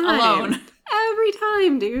shit alone. Every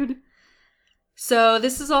time, dude. So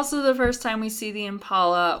this is also the first time we see the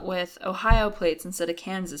Impala with Ohio plates instead of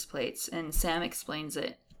Kansas plates. And Sam explains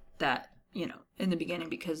it that, in the beginning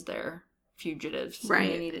because they're fugitives. Right.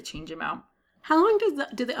 And they need to change them out. How long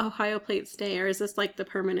do the Ohio plates stay, or is this like the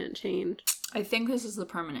permanent change? I think this is the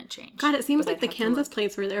permanent change. God, it seems but like the I'd have to Kansas look.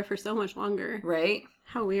 plates were there for so much longer. Right?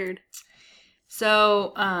 How weird.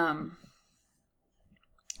 So,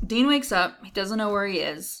 Dean wakes up. He doesn't know where he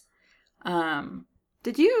is.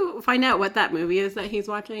 Did you find out what that movie is that he's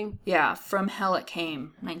watching? Yeah, From Hell It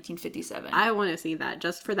Came, 1957. I want to see that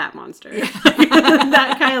just for that monster.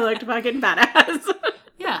 That kind of looked fucking badass.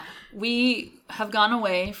 Yeah, we have gone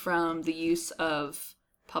away from the use of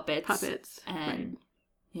puppets right.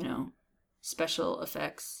 and, special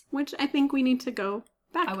effects. Which I think we need to go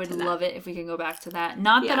back to. I would that. love it if we can go back to that.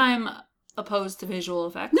 Not that Yeah. I'm opposed to visual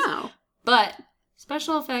effects. No. But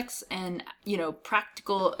special effects and,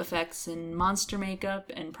 practical effects and monster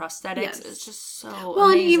makeup and prosthetics Yes. is just so Well,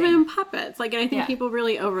 amazing. and even puppets. Like, and I think Yeah. people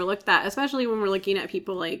really overlook that, especially when we're looking at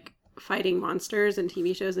people like fighting monsters in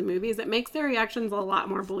TV shows and movies. It makes their reactions a lot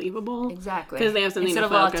more believable. Exactly. Because they have something Instead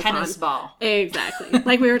to of focus a tennis on. ball. Exactly.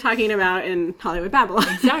 Like we were talking about in Hollywood Babylon.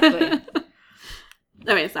 Exactly.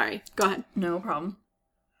 Okay, sorry. Go ahead. No problem.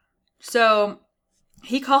 So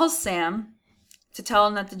he calls Sam to tell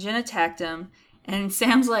him that the gin attacked him. And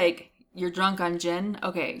Sam's like, you're drunk on gin?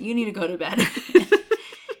 Okay, you need to go to bed.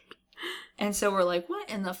 And so we're like, what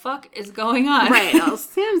in the fuck is going on? Right. Well,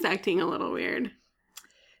 Sam's acting a little weird.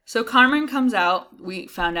 So Carmen comes out. We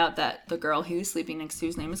found out that the girl he was sleeping next to,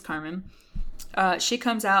 whose name is Carmen, she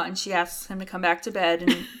comes out and she asks him to come back to bed.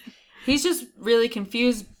 And he's just really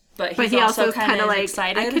confused, but But he's he also also kind of like,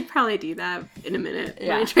 excited. I could probably do that in a minute.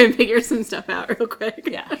 Yeah. Let me try and figure some stuff out real quick.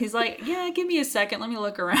 Yeah, he's like, yeah, give me a second. Let me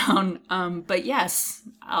look around. But yes,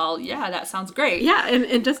 that sounds great. Yeah,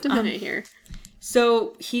 in just a minute here.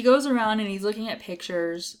 So he goes around and he's looking at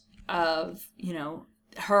pictures of,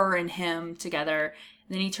 her and him together.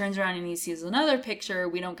 And then he turns around and he sees another picture.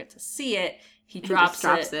 We don't get to see it. He drops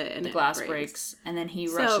it and the glass breaks. And then he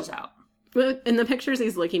rushes out. Well, in the pictures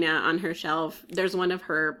he's looking at on her shelf, there's one of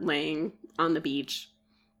her laying on the beach.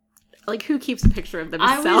 Like, who keeps a picture of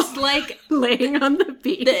themselves I was like, laying on the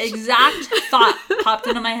beach? the exact thought popped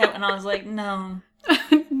into my head and I was like, no.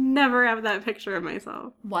 Never have that picture of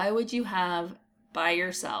myself. Why would you have by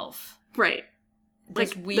yourself? Right.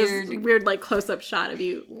 This Like weird, this weird like close-up shot of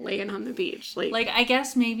you laying on the beach. Like I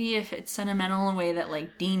guess maybe if it's sentimental in a way that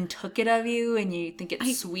like Dean took it of you and you think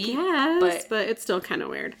it's sweet, yes, but it's still kind of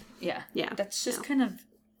weird. yeah, Yeah. that's just kind of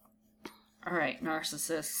all right,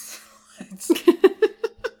 narcissists. Let's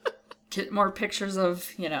get more pictures of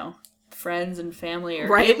friends and family, or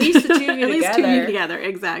Right. at least the two of you At least two of you together. together,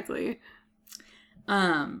 exactly.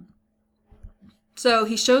 So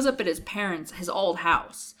he shows up at his old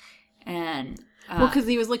house, and Well, because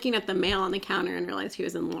he was looking at the mail on the counter and realized he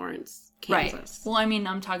was in Lawrence, Kansas. right. Well, I mean,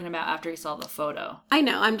 I'm talking about after he saw the photo. I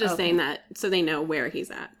know. I'm just saying that so they know where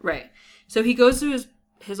he's at. Right. So he goes to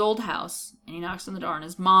his old house and he knocks on the door and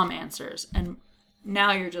his mom answers. And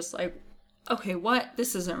now you're just like, okay, what?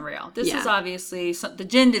 This isn't real. This is obviously the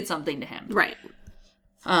djinn did something to him. Right.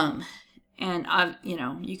 And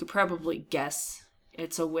you could probably guess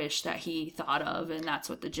it's a wish that he thought of and that's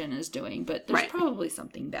what the djinn is doing. But there's probably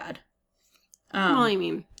something bad. Well, I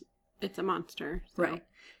mean, it's a monster. So. Right.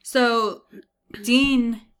 So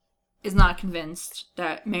Dean is not convinced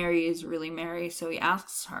that Mary is really Mary, so he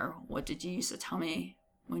asks her, what did you used to tell me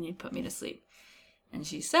when you put me to sleep? And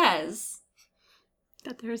she says,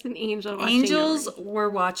 That there's an angel watching angels over you. were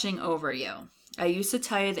watching over you. I used to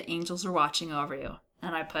tell you that angels were watching over you.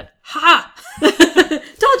 And I put, ha!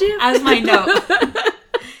 Told you! as my note.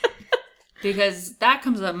 Because that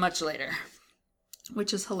comes up much later,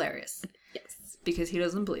 which is hilarious. Yes. Because he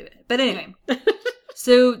doesn't believe it. But anyway,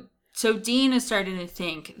 so Dean is starting to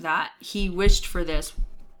think that he wished for this,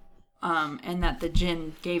 and that the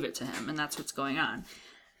djinn gave it to him, and that's what's going on.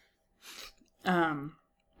 And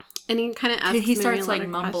he kind of asks He Mary starts a lot like of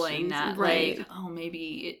mumbling questions. that, Right. like, oh,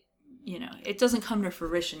 maybe it doesn't come to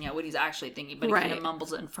fruition yet what he's actually thinking, but he kind of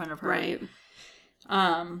mumbles it in front of her. Right.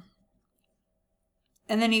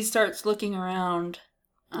 And then he starts looking around.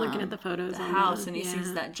 Looking at the photos the on house, and he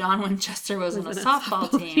sees that John Winchester was on a in a softball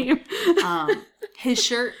team. His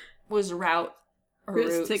shirt was Route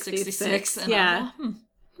 66. And Yeah. I'm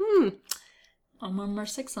like, I'm number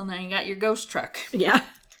 6 on there. You got your ghost truck. Yeah.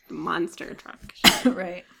 Monster truck.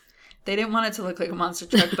 Right. They didn't want it to look like a monster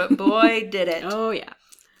truck, but boy, did it. Oh, yeah.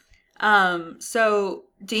 So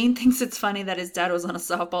Dean thinks it's funny that his dad was on a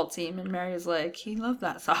softball team, and Mary is like, he loved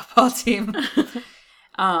that softball team.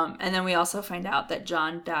 And then we also find out that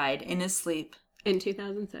John died in his sleep In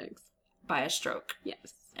 2006. by a stroke.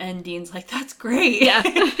 Yes. And Dean's like, that's great. Yeah.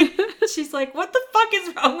 She's like, what the fuck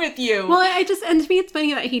is wrong with you? Well, and to me, it's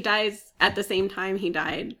funny that he dies at the same time he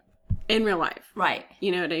died in real life. Right.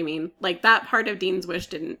 You know what I mean? Like, that part of Dean's wish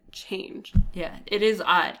didn't change. Yeah, it is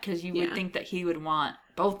odd, because you would Yeah. think that he would want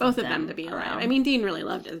both Both of of them to be alive. around. I mean, Dean really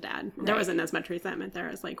loved his dad. There Right. wasn't as much resentment there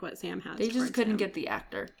as, like, what Sam has. They just towards couldn't him. get the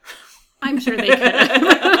actor. I'm sure they could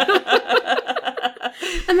have.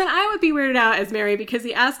 And then I would be weirded out as Mary because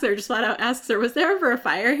he asks her, just flat out asks her, was there ever a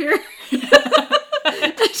fire here?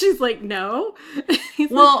 And she's like, no. He's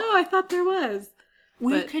Well- like, no, I thought there was.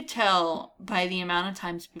 We But- could tell by the amount of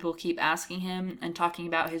times people keep asking him and talking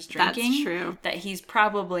about his drinking. That's true. That he's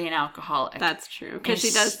probably an alcoholic. That's true. Because she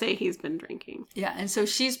does say he's been drinking. Yeah, and so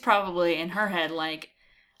she's probably in her head like,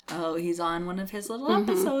 oh, he's on one of his little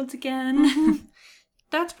episodes again.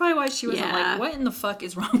 That's probably why she wasn't Yeah. like, what in the fuck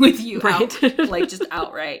is wrong with you? Right. Like, just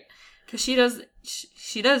outright. Because she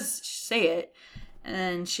does say it.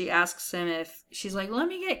 And she asks him if, she's like, let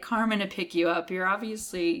me get Carmen to pick you up. You're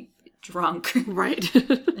obviously drunk. Right.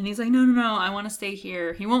 And he's like, no, I want to stay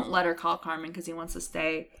here. He won't let her call Carmen because he wants to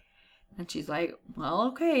stay. And she's like, well,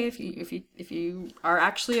 okay, if you are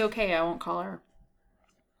actually okay, I won't call her.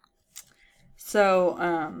 So,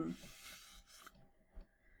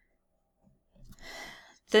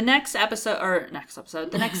 the next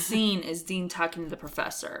scene is Dean talking to the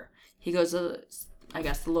professor. He goes to, I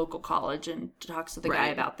guess, the local college and talks to the guy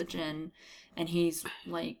Right. about the gin, and he's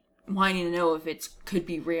like wanting to know if it could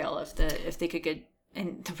be real, if they could get.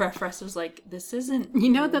 And the professor's like, this isn't. You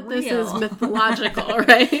know that this is real." mythological,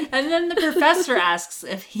 right? And then the professor asks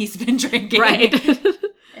if he's been drinking. Right.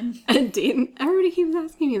 And, And Dean, everybody keeps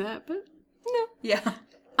asking me that, but no. yeah.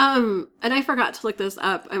 And I forgot to look this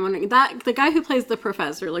up. I'm wondering that the guy who plays the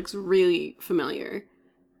professor looks really familiar.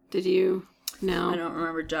 Did you know? I don't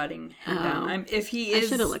remember jotting him Oh. down. If he I is,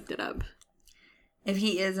 should have looked it up. if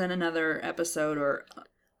he is in another episode or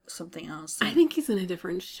something else. I think he's in a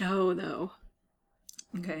different show, though.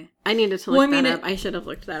 Okay. I needed to look Well, I mean, that up. I should have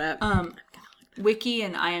looked that up. Wiki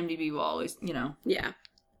and IMDb will always, Yeah.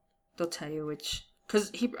 they'll tell you which,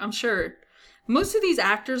 because I'm sure most of these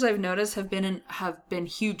actors I've noticed have been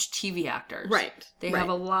huge TV actors. Right. They have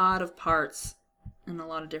a lot of parts in a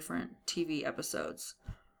lot of different TV episodes.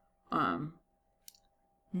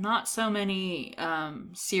 Not so many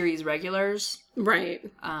series regulars.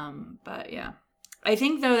 Right. But yeah. I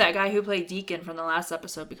think though that guy who played Deacon from the last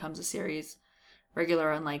episode becomes a series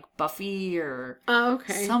regular on like Buffy or Oh,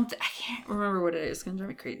 okay. something. I can't remember what it is. It's gonna drive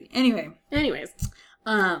me crazy. Anyway. Anyways.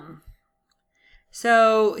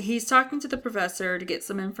 So he's talking to the professor to get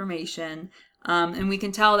some information. And we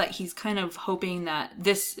can tell that he's kind of hoping that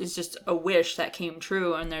this is just a wish that came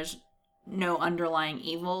true and there's no underlying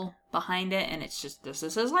evil behind it. And it's just, this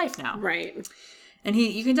is his life now. Right. And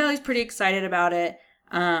you can tell he's pretty excited about it.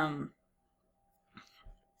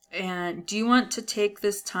 And do you want to take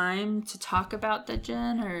this time to talk about the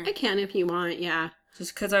gin, or I can if you want, yeah.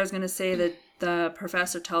 just because I was going to say that the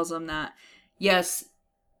professor tells him that, yes,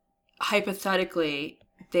 hypothetically,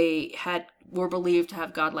 they were believed to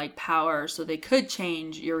have godlike power, so they could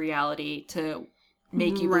change your reality to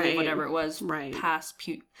make you believe Right. whatever it was, Right. past,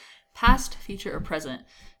 future, or present.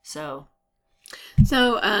 So,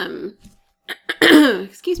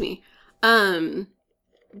 Excuse me.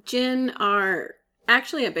 Jinn are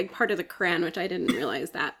actually a big part of the crown, which I didn't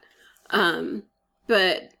realize that.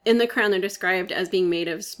 But in the crown, they're described as being made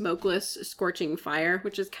of smokeless, scorching fire,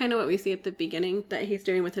 which is kind of what we see at the beginning that he's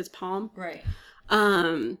doing with his palm. right.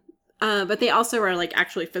 But they also are like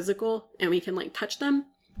actually physical, and we can like touch them.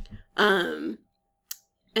 And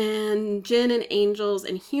jinn and angels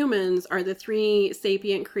and humans are the three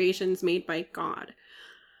sapient creations made by God.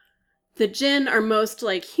 The jinn are most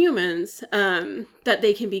like humans, that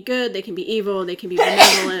they can be good, they can be evil, they can be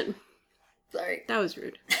benevolent. Sorry. That was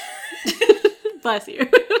rude. Bless you.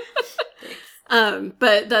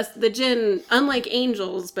 But thus the jinn, unlike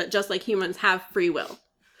angels, but just like humans, have free will.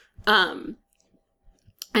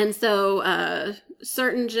 And so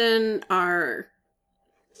certain jinn are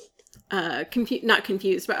not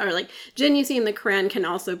confused, but are like jinn you see in the Quran can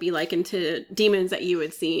also be likened to demons that you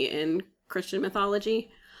would see in Christian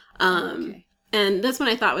mythology. Okay. And this one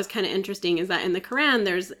I thought was kind of interesting is that in the Quran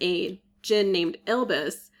there's a jinn named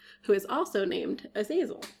Ilbis who is also named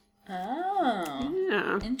Azazel. Oh.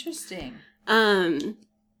 Yeah. Interesting.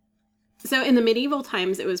 So in the medieval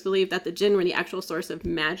times, it was believed that the jinn were the actual source of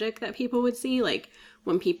magic that people would see. Like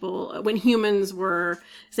when humans were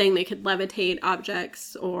saying they could levitate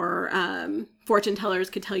objects, or fortune tellers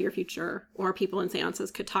could tell your future, or people in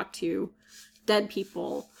seances could talk to dead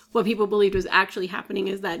people. What people believed was actually happening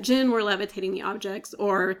is that jinn were levitating the objects,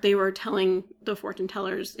 or they were telling the fortune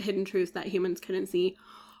tellers hidden truths that humans couldn't see,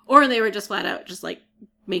 or they were just flat out just like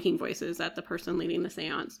making voices at the person leading the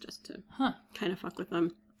seance just to kind of fuck with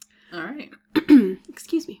them. All right.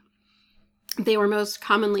 Excuse me. They were most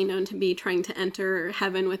commonly known to be trying to enter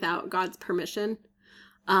heaven without God's permission.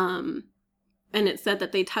 And it said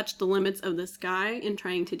that they touched the limits of the sky in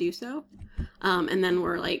trying to do so. And then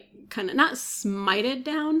were like kind of not smited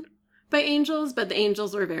down by angels, but the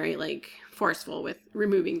angels were very like forceful with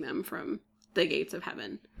removing them from the gates of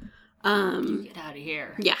heaven. Get out of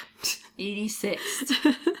here. Yeah. 86.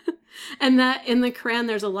 And that in the Quran,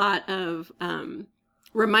 there's a lot of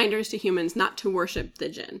reminders to humans not to worship the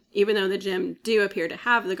jinn. Even though the jinn do appear to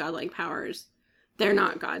have the godlike powers, they're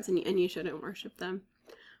not gods, and you shouldn't worship them.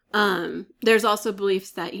 There's also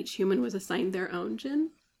beliefs that each human was assigned their own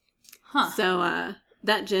jinn. So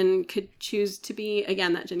that jinn could choose to be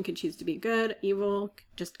good, evil,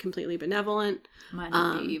 just completely benevolent. Might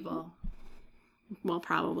not be evil. Well,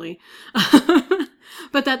 probably.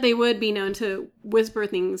 But that they would be known to whisper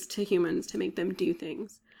things to humans to make them do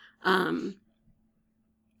things. And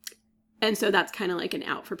so that's kind of like an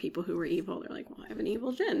out for people who were evil. They're like, well, I have an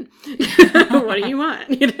evil jinn. What do you want?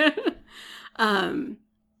 You know?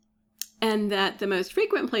 And that the most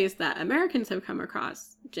frequent place that Americans have come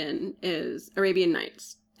across jinn is Arabian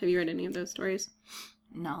Nights. Have you read any of those stories?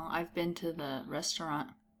 No, I've been to the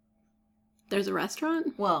restaurant. There's a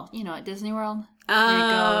restaurant? Well, you know, at Disney World.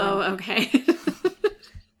 Oh, okay.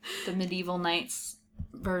 The medieval nights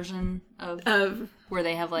version of where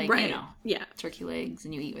they have like, right. you know, yeah, turkey legs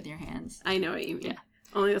and you eat with your hands. I know what you mean. Yeah.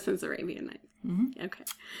 Only since Arabian Nights. Mm-hmm. Okay.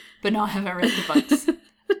 But no, I haven't read the books.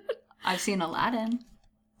 I've seen Aladdin.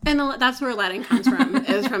 And that's where Aladdin comes from,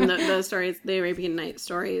 is from the stories, the Arabian Nights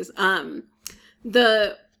stories.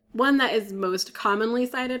 The one that is most commonly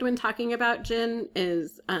cited when talking about jinn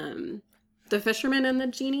is the fisherman and the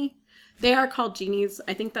genie. They are called genies.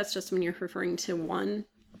 I think that's just when you're referring to one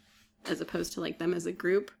as opposed to like them as a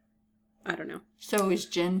group. I don't know. So is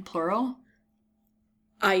jinn plural?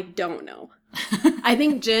 I don't know. I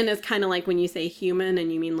think jinn is kind of like when you say human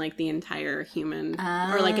and you mean like the entire human,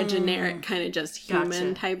 or like a generic kind of just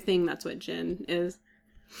human type thing. That's what jinn is.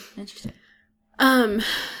 Interesting.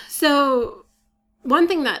 So one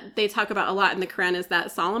thing that they talk about a lot in the Quran is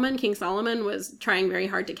that King Solomon was trying very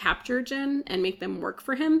hard to capture jinn and make them work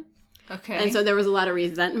for him. Okay. And so there was a lot of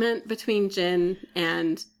resentment between jinn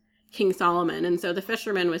and King Solomon. And so the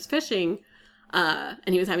fisherman was fishing, and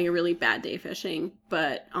he was having a really bad day fishing.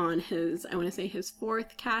 But on his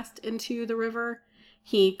fourth cast into the river,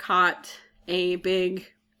 he caught a big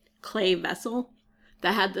clay vessel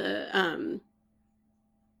that had the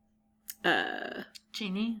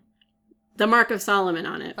genie? The Mark of Solomon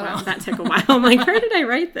on it. Wow, that took a while. I'm like, where did I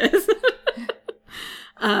write this?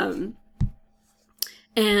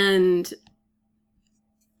 And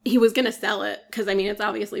he was going to sell it because, I mean, it's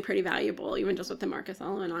obviously pretty valuable, even just with the Mark of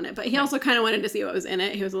Solomon on it. But he also kind of wanted to see what was in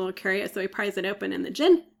it. He was a little curious, so he pries it open and the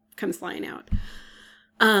jinn comes flying out.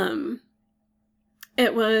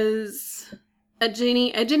 It was a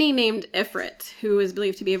genie named Ifrit, who was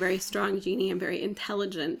believed to be a very strong genie and very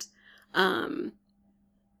intelligent. That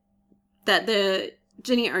the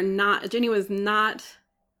genie was not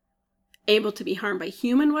able to be harmed by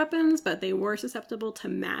human weapons, but they were susceptible to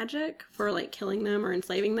magic for like killing them or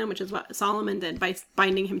enslaving them, which is what Solomon did by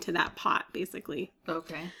binding him to that pot, basically.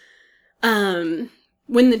 Okay.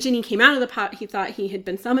 When the genie came out of the pot, he thought he had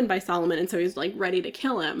been summoned by Solomon, and so he was like ready to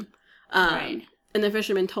kill him. Right. And the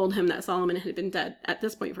fisherman told him that Solomon had been dead at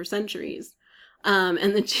this point for centuries.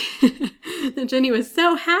 And the genie was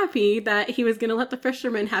so happy that he was going to let the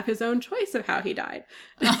fisherman have his own choice of how he died.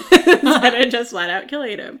 Instead of just flat out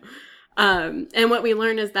killing him. And what we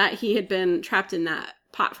learned is that he had been trapped in that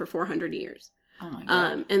pot for 400 years. Oh my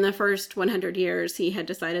God. In the first 100 years, he had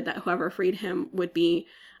decided that whoever freed him would be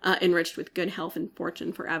enriched with good health and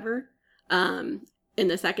fortune forever. In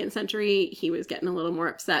the 2nd century, he was getting a little more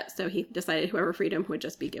upset, so he decided whoever freed him would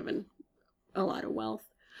just be given a lot of wealth.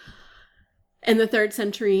 In the 3rd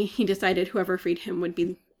century, he decided whoever freed him would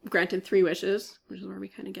be granted 3 wishes, which is where we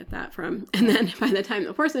kind of get that from. And then by the time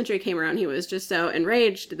the 4th century came around, he was just so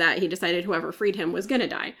enraged that he decided whoever freed him was going to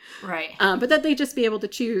die. Right. But that they'd just be able to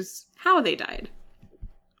choose how they died.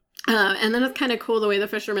 And then it's kind of cool the way the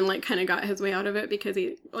fisherman like kind of got his way out of it, because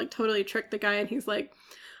he like totally tricked the guy, and he's like,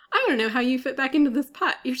 I want to know how you fit back into this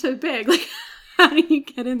pot. You're so big. Like, how do you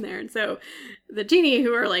get in there? And so the genie,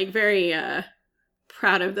 who are like very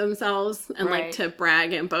proud of themselves and Right. like to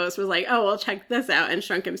brag and boast, was like, oh, well, check this out, and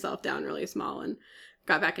shrunk himself down really small and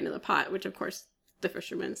got back into the pot, which of course the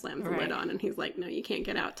fisherman slams the Right. lid on, and he's like, no, you can't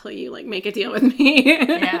get out till you like make a deal with me.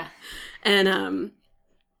 Yeah. And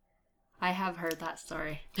I have heard that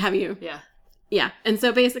story. have you? Yeah. Yeah. And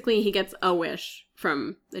so basically he gets a wish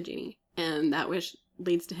from the genie, and that wish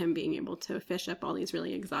leads to him being able to fish up all these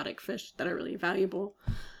really exotic fish that are really valuable.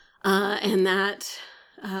 And that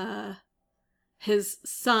his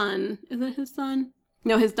son, is it his son?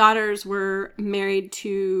 No, his daughters were married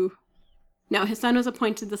to... No, his son was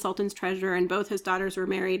appointed the Sultan's treasurer, and both his daughters were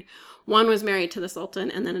married. One was married to the Sultan,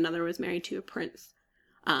 and then another was married to a prince.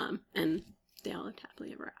 And they all lived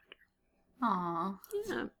happily ever after. Aw.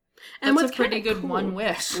 Yeah. And what's that's a pretty kinda good cool, one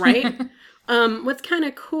wish. right? What's kind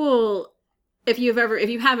of cool, if you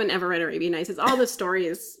haven't ever read Arabian Nights, is all the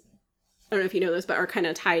stories, I don't know if you know this, but are kind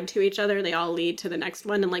of tied to each other. They all lead to the next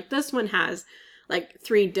one. And like this one has like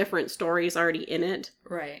 3 different stories already in it.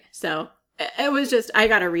 Right. So it was just, I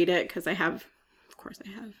got to read it because I have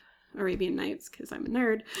Arabian Nights because I'm a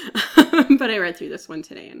nerd. But I read through this one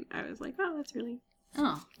today and I was like, oh, that's really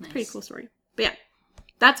Oh, nice. pretty cool story. But yeah,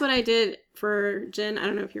 that's what I did for Jin. I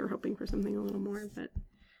don't know if you were hoping for something a little more, but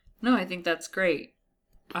No, I think that's great.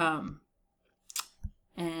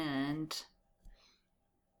 And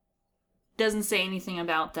doesn't say anything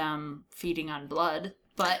about them feeding on blood,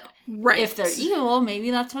 but right. if they're evil,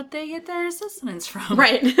 maybe that's what they get their sustenance from.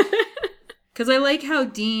 Right. Because I like how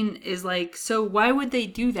Dean is like, so why would they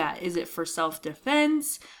do that? Is it for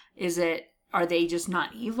self-defense? Are they just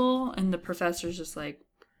not evil? And the professor's just like,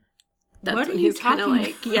 That's what are when you he's kind of talking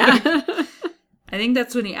like, about? yeah. I think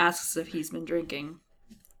that's when he asks if he's been drinking.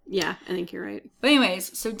 Yeah, I think you're right. But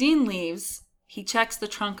anyways, so Dean leaves. He checks the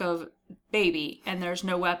trunk of Baby, and there's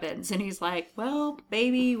no weapons. And he's like, well,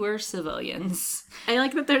 Baby, we're civilians. I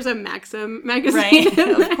like that there's a Maxim magazine. Right?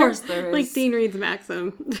 Of course there is. Like Dean reads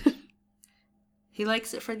Maxim. He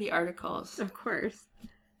likes it for the articles. Of course.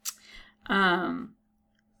 Then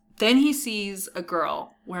he sees a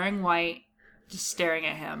girl wearing white just staring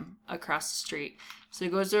at him across the street. So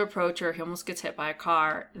he goes to approach her. He almost gets hit by a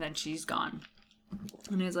car, and then she's gone.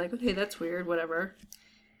 And he's like, okay, that's weird, whatever.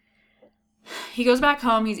 He goes back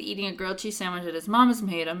home. He's eating a grilled cheese sandwich that his mom has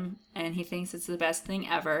made him, and he thinks it's the best thing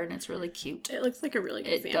ever, and it's really cute. It looks like a really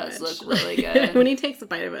good It sandwich. does look really good. When he takes a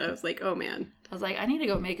bite of it, I was like, oh man. I was like, I need to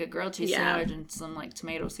go make a grilled cheese Yeah. sandwich and some like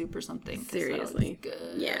tomato soup or something. 'Cause that Seriously. looks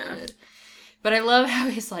good. Yeah. But I love how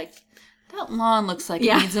he's like, that lawn looks like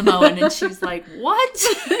Yeah. it needs a mowing. And she's like,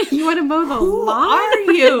 what? You want to mow the Who lawn? are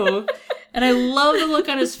you? And I love the look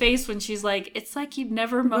on his face when she's like, it's like you've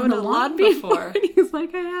never mowed a lawn before. And he's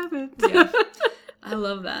like, I haven't. Yeah. I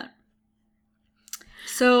love that.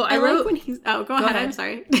 So I wrote... like when he's... Oh, go ahead. I'm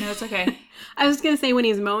sorry. No, it's okay. I was going to say when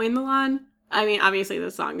he's mowing the lawn. I mean, obviously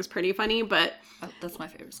the song is pretty funny, but... Oh, that's my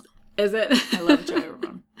favorite song. Is it? I love Joy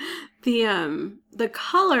Ramone. The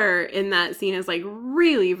color in that scene is like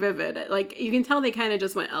really vivid. Like you can tell they kind of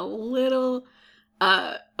just went a little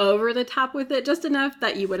over the top with it, just enough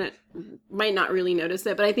that you might not really notice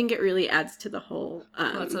it. But I think it really adds to the whole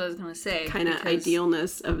Well, that's what I was going to say. kind of because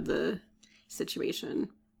idealness of the situation.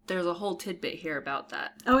 There's a whole tidbit here about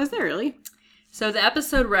that. Oh, is there really? So the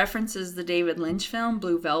episode references the David Lynch film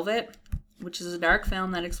Blue Velvet, which is a dark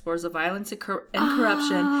film that explores the violence and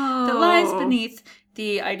corruption that lies beneath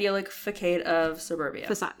the idyllic facade of suburbia.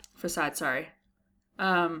 Facade, sorry.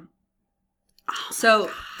 So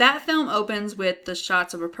that film opens with the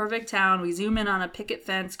shots of a perfect town. We zoom in on a picket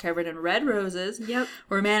fence covered in red roses. Yep.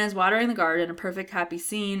 Where a man is watering the garden, a perfect happy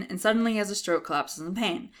scene, and suddenly has a stroke, collapses in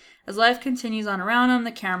pain. As life continues on around him,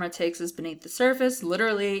 the camera takes us beneath the surface,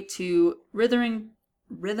 literally to withering,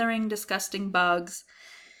 disgusting bugs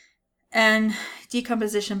and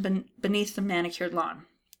decomposition beneath the manicured lawn.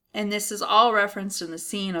 And this is all referenced in the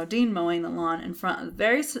scene of Dean mowing the lawn in front of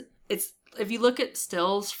if you look at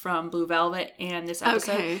stills from Blue Velvet and this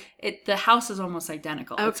episode, the house is almost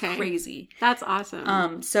identical. Okay. It's crazy. That's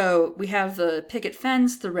awesome. So we have the picket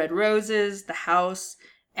fence, the red roses, the house,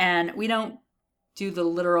 and we don't do the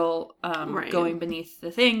literal going beneath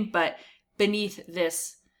the thing, but beneath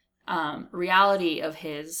this reality of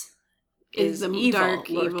his is evil, dark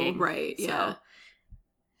lurking. evil, right? Yeah.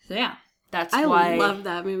 So yeah, that's why I love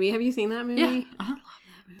that movie. Have you seen that movie? Yeah. Uh-huh.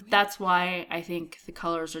 That's why I think the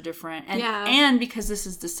colors are different. And, yeah. And because this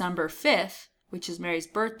is December 5th, which is Mary's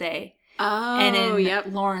birthday. Oh, and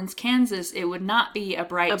in Lawrence, Kansas, it would not be a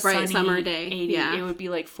bright sunny summer day. 80. Yeah. It would be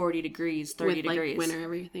like 40 degrees, 30 with, degrees. Like winter,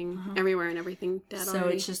 everything, everywhere and everything dead So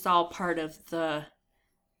already. it's just all part of the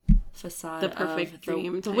facade The perfect of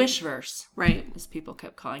dream the type. Wishverse, Right. as people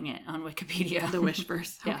kept calling it on Wikipedia. The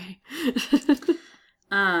Wishverse. Yeah.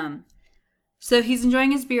 Okay. So he's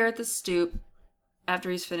enjoying his beer at the stoop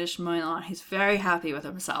after he's finished mowing the lawn. He's very happy with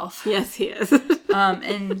himself. Yes, he is.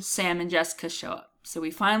 And Sam and Jessica show up. So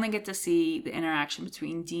we finally get to see the interaction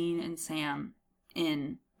between Dean and Sam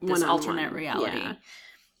in this One-on-one. alternate reality. Yeah.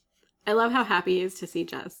 I love how happy he is to see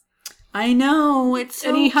Jess. I know, it's so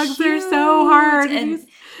And he hugs her cute. so hard. And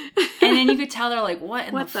then you could tell they're like, what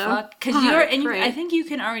in What the the fuck? Because fuck, I right. think you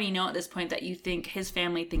can already know at this point that you think his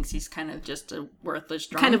family thinks he's kind of just a worthless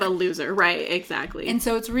drunk. Kind of a loser. Right, exactly. And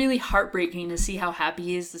so it's really heartbreaking to see how happy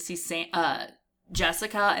he is to see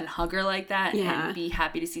Jessica and hug her like that. Yeah. And be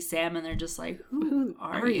happy to see Sam. And they're just like, who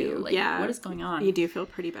are you? Like, Yeah. what is going on? You do feel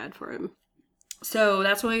pretty bad for him. So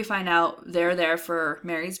that's when we find out they're there for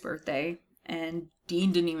Mary's birthday. And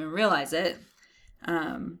Dean didn't even realize it.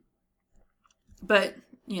 But,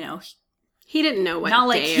 you know, He didn't know what not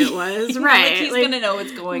like day he- it was. not Right. like he's like, gonna know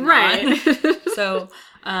what's going right. on. So,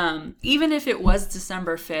 even if it was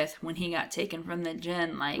December 5th when he got taken from the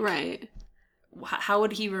gin, like, Right. how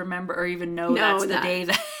would he remember or even know Know that's that. the day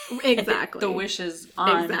that Exactly. the wish is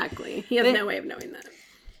on? Exactly. He has But- no way of knowing that.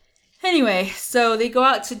 Anyway, so they go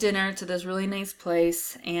out to dinner to this really nice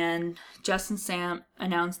place, and Jess and Sam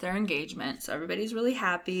announce their engagement. So everybody's really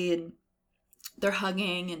happy, and they're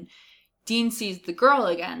hugging, and Dean sees the girl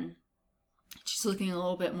again. She's looking a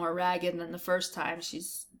little bit more ragged than the first time.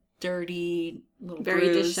 She's dirty, a little Very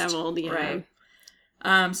bruised. disheveled, yeah.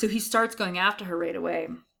 Right. So he starts going after her right away,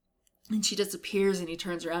 and she disappears, and he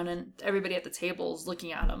turns around, and everybody at the table is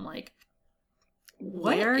looking at him like,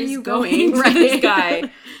 what Where are is you going going? to this Right.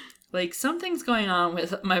 guy? Like, something's going on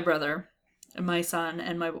with my brother and my son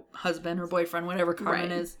and my husband or boyfriend, whatever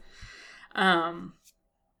Carmen Right. is.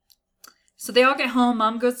 So they all get home.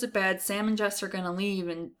 Mom goes to bed. Sam and Jess are going to leave.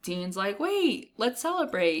 And Dean's like, wait, let's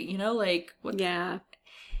celebrate. You know, like, what? Yeah.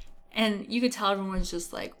 And you could tell everyone's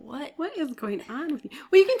just like, what? What is going on with you?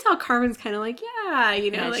 Well, you can tell Carmen's kind of like, yeah,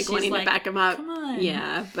 you know, Yeah, like she's wanting like, to back him up. come on.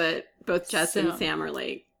 Yeah, but both Jess So- and Sam are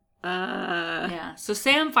like, Yeah. So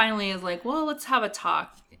Sam finally is like, well, let's have a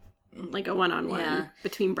talk. like a one-on-one Yeah.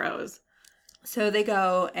 between bros. So they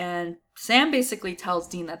go, and Sam basically tells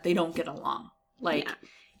Dean that they don't get along. Like, Yeah.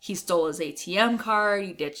 he stole his ATM card,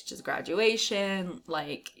 he ditched his graduation,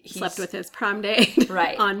 like, he Slept with his prom date.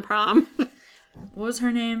 Right. On prom. What was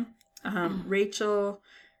her name? Rachel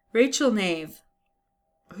Nave,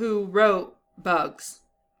 who wrote Bugs,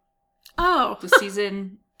 Oh. the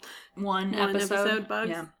season 1 One episode. episode, Bugs.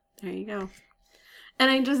 Yeah. There you go. And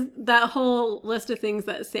I just, that whole list of things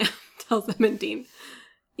that Sam tells him and Dean,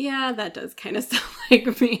 yeah, that does kind of sound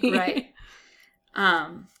like me. Right.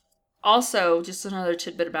 Also, just another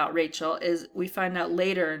tidbit about Rachel is we find out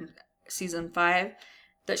later in season 5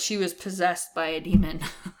 that she was possessed by a demon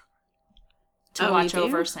to Oh, we watch do?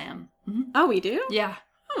 over Sam. Mhm. Oh, we do? Yeah.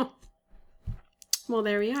 Oh. Well,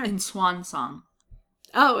 there we are. In Swan Song.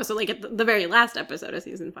 Oh, so like at the very last episode of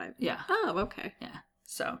season 5. Yeah. Oh, okay. Yeah.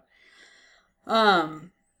 So,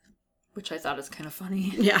 which I thought is kind of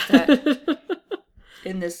funny. Yeah. That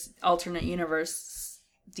in this alternate universe,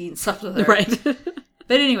 Dean slept with her. Right.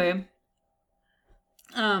 But anyway,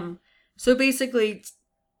 so basically,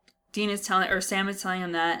 Dean is telling, or Sam is telling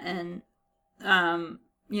him that, and,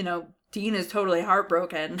 you know, Dean is totally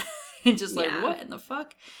heartbroken and just like, Yeah. what in the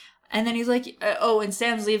fuck? And then he's like, oh, and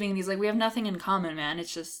Sam's leaving, and he's like, we have nothing in common, man.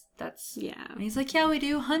 It's just, that's, Yeah. and he's like, yeah, we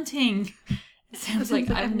do, hunting. And Sam's like,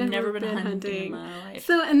 I've never been hunting in my life.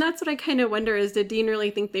 So, and that's what I kind of wonder is, did Dean really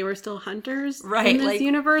think they were still hunters Right, in this like,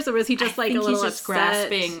 universe? Or was he just I like think a little he's just upset?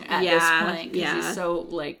 grasping at yeah, this point because yeah. he's so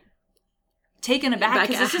like taken aback Back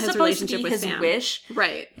because at this is his supposed to relationship be with his Sam. wish,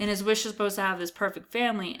 Right. and his wish is supposed to have this perfect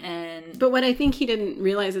family. And But what I think he didn't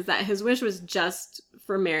realize is that his wish was just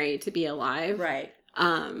for Mary to be alive. right,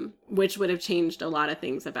 Which would have changed a lot of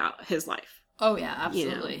things about his life. oh yeah, You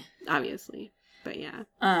know, absolutely. obviously. But yeah.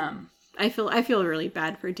 I I feel really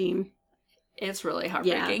bad for Dean. it's really Yeah,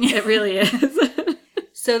 heartbreaking. it really is.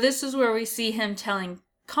 So this is where we see him telling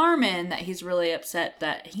Carmen that he's really upset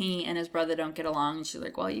that he and his brother don't get along, and she's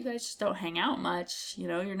like, well, you guys just don't hang out much, you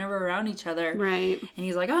know, you're never around each other. Right. And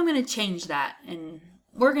he's like, oh, I'm gonna change that, and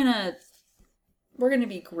we're gonna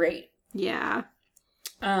be great. Yeah.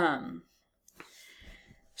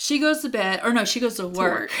 She goes to bed, or no, she goes to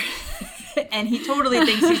work. And he totally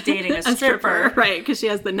thinks he's dating a stripper. Right, because she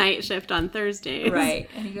has the night shift on Thursdays. Right.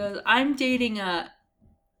 And he goes, I'm dating a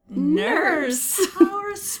nurse. How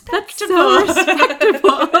respectable. That's so respectable.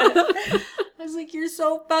 I was like, you're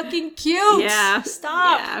so fucking cute. Yeah.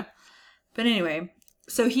 Stop. Yeah. But anyway,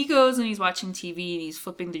 so he goes and he's watching TV and he's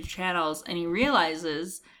flipping through channels and he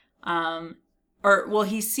realizes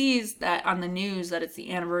He sees that on the news that it's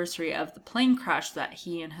the anniversary of the plane crash that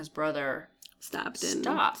he and his brother Stopped in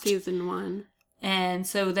Stopped. season 1. And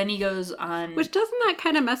so then he goes on... Which doesn't that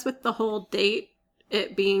kind of mess with the whole date,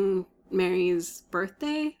 it being Mary's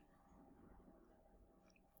birthday?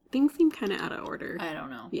 Things seem kind of out of order. I don't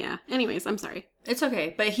know. Yeah. Anyways, I'm sorry. It's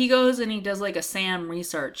okay. But he goes and he does like a Sam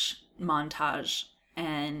research montage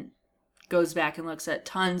and goes back and looks at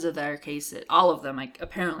tons of their cases. All of them, like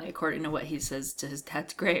apparently according to what he says to his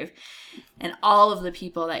dad's grave. And all of the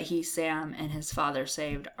people that Sam and his father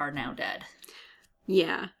saved are now dead.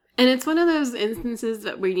 Yeah. And it's one of those instances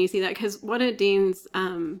that where you see that, because one of Dean's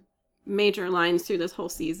major lines through this whole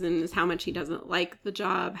season is how much he doesn't like the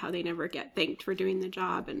job, how they never get thanked for doing the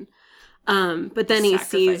job. And but then he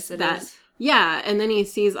sees that, yeah, and then he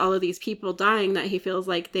sees all of these people dying that he feels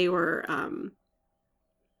like they were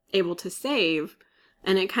able to save.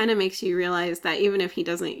 And it kind of makes you realize that even if he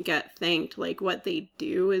doesn't get thanked, like what they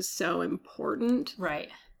do is so important. Right.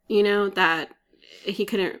 You know, that he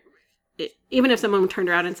couldn't, even if someone turned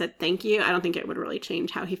around and said thank you, I don't think it would really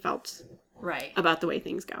change how he felt right about the way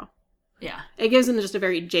things go. Yeah. It gives him just a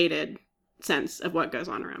very jaded sense of what goes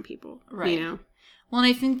on around people. Right. You know? Well,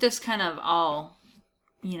 and I think this kind of all,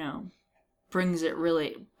 brings it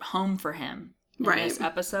really home for him in this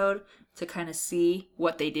episode to kind of see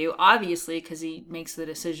what they do. Obviously, because he makes the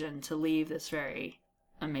decision to leave this very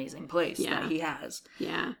amazing place that he has.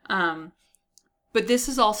 Yeah. But this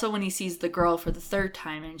is also when he sees the girl for the third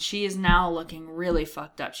time, and she is now looking really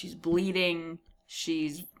fucked up. She's bleeding.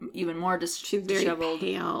 She's even more She's very disheveled.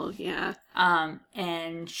 pale, yeah.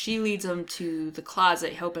 And she leads him to the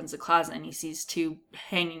closet. He opens the closet, and he sees 2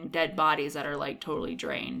 hanging dead bodies that are, like, totally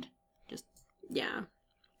drained. Just... Yeah.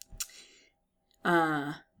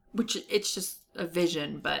 Which, it's just a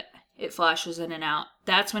vision, but it flashes in and out.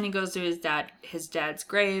 That's when he goes to his dad's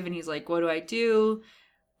grave, and he's like, what do I do?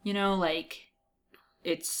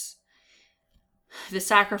 It's the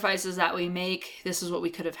sacrifices that we make. This is what we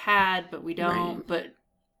could have had, but we don't. Right. But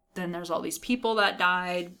then there's all these people that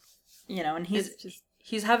died, and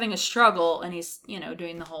he's having a struggle, and he's,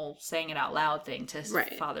 doing the whole saying it out loud thing to his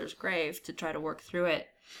father's grave to try to work through it.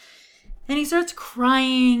 And he starts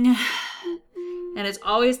crying, and it's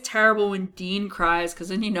always terrible when Dean cries, because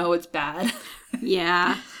then it's bad.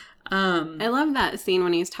 Yeah. I love that scene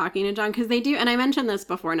when he's talking to John, because they do, and I mentioned this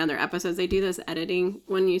before in other episodes, they do this editing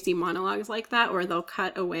when you see monologues like that, where they'll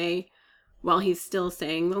cut away while he's still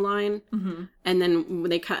saying the line, and then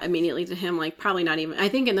they cut immediately to him, like, probably not even, I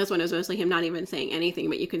think in this one it was mostly him not even saying anything,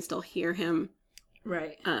 but you can still hear him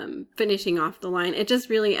finishing off the line. It just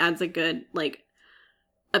really adds a good, like,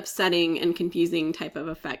 upsetting and confusing type of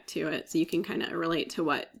effect to it, so you can kind of relate to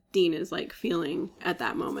what Dean is, like, feeling at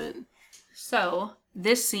that moment. So...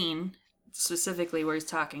 this scene, specifically where he's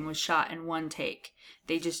talking, was shot in one take.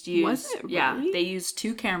 They just used... Was it really? Yeah, they used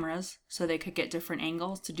 2 cameras so they could get different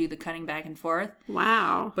angles to do the cutting back and forth.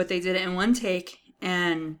 Wow. But they did it in one take,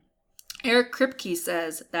 and Eric Kripke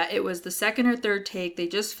says that it was the second or third take they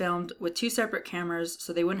just filmed with 2 separate cameras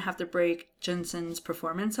so they wouldn't have to break Jensen's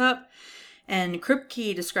performance up. And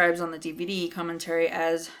Kripke describes on the DVD commentary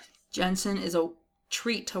as Jensen is a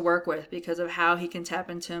treat to work with because of how he can tap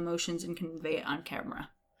into emotions and convey it on camera.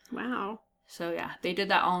 Wow. So yeah, they did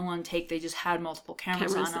that all in one take. They just had multiple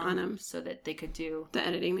cameras on them so that they could do the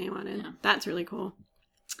editing they wanted. Yeah. That's really cool.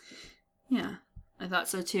 Yeah, I thought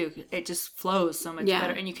so too. It just flows so much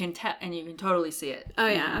better, and you can totally see it. Oh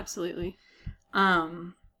yeah, absolutely.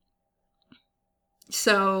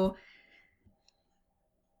 So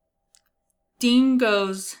Dean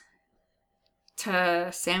goes to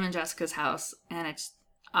Sam and Jessica's house, and it's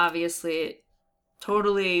obviously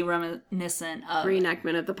totally reminiscent of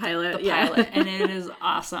reenactment of the pilot. And it is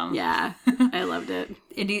awesome. Yeah, I loved it.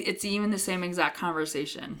 It's even the same exact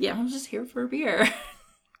conversation. Yeah, I'm just here for a beer.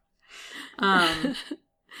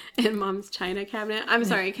 In Mom's china cabinet. I'm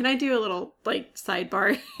sorry, can I do a little, like,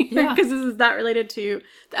 sidebar here? Yeah. Because this is not related to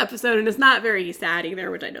the episode, and it's not very sad either,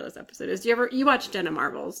 which I know this episode is. You watch Jenna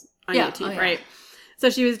Marbles on YouTube, right? So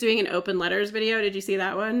she was doing an open letters video. Did you see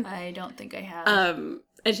that one? I don't think I have.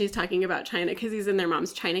 And she's talking about China because he's in their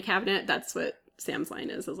mom's china cabinet. That's what Sam's line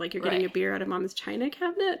is like, you're getting a beer out of Mom's china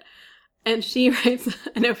cabinet. And she writes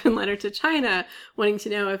an open letter to China wanting to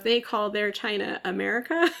know if they call their China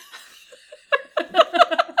America.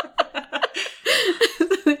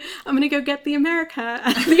 I'm going to go get the America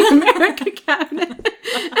out of the America cabinet.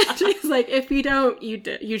 And she's like, if you don't,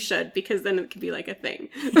 you should, because then it could be like a thing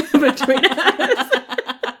between us.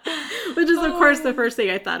 Which is, of course, the first thing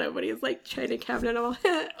I thought of when he's like, China cabinet. I'm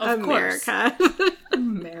like, America.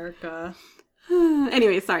 America.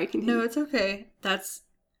 Anyway, sorry. Continue. No, it's okay. That's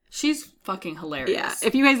She's fucking hilarious. Yeah.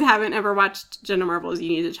 If you guys haven't ever watched Jenna Marbles, you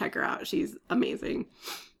need to check her out. She's amazing.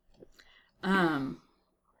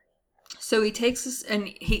 So he takes this, and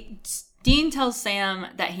Dean tells Sam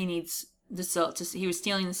that he needs the he was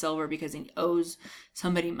stealing the silver because he owes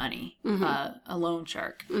somebody money, a loan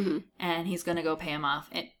shark, and he's gonna go pay him off.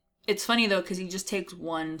 It's funny though because he just takes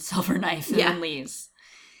one silver knife and then leaves.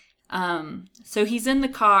 So he's in the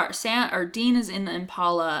car. Dean is in the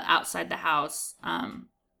Impala outside the house,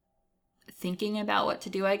 thinking about what to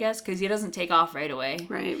do, I guess, because he doesn't take off right away.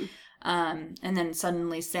 Right. And then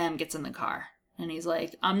suddenly Sam gets in the car. And he's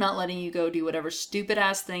like, I'm not letting you go do whatever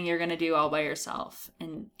stupid-ass thing you're going to do all by yourself.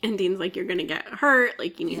 And Dean's like, you're going to get hurt.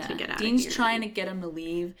 Like, you need to get out Dean's of here. trying to get him to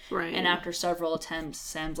leave. Right. And after several attempts,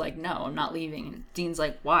 Sam's like, no, I'm not leaving. And Dean's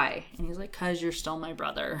like, why? And he's like, because you're still my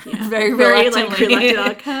brother. Yeah. Very reluctantly.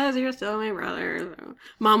 Because you're still my brother. So.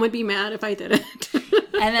 Mom would be mad if I didn't.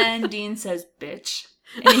 And then Dean says, bitch.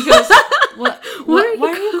 And he goes, why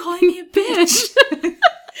are you calling me a bitch?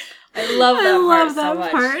 I love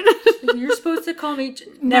that part. You're supposed to call me...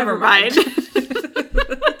 Never mind.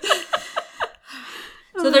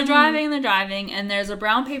 So they're driving, and there's a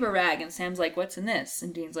brown paper rag, and Sam's like, what's in this?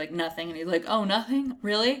 And Dean's like, nothing. And he's like, oh, nothing?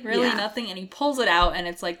 Really? Yeah. Nothing? And he pulls it out, and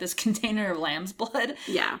it's like this container of lamb's blood.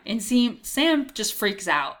 Yeah. And Sam just freaks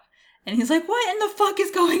out. And he's like, what in the fuck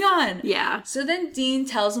is going on? Yeah. So then Dean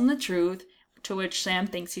tells him the truth, to which Sam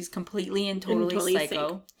thinks he's completely and totally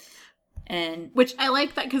psycho. Which I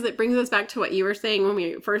like that because it brings us back to what you were saying when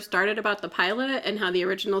we first started about the pilot and how the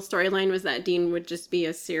original storyline was that Dean would just be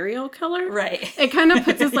a serial killer. Right. It kind of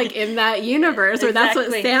puts us like in that universe where that's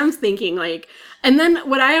what Sam's thinking. Like, and then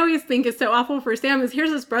what I always think is so awful for Sam is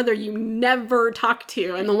here's this brother you never talk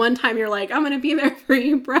to. And the one time you're like, I'm going to be there for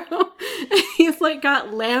you, bro. And he's like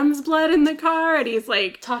got lamb's blood in the car and he's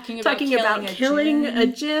like talking about killing a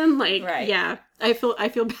djinn. Like, yeah, I feel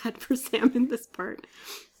bad for Sam in this part.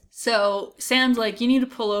 So Sam's like, you need to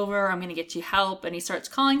pull over. I'm going to get you help. And he starts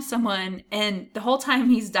calling someone. And the whole time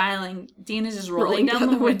he's dialing, Dean is just rolling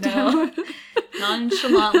down the window.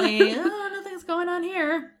 Nonchalantly. Oh, nothing's going on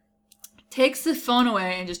here. Takes the phone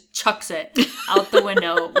away and just chucks it out the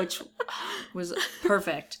window, which was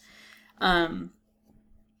perfect. So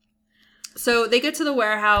they get to the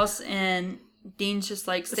warehouse and Dean's just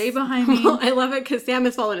like, stay behind me. Well, I love it because Sam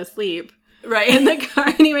has fallen asleep. Right. In the car,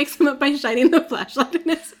 and he wakes him up by shining the flashlight in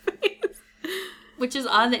his face. Which is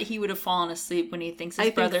odd that he would have fallen asleep when he thinks his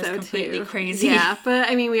brother's completely crazy. Yeah, but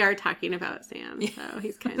I mean, we are talking about Sam, so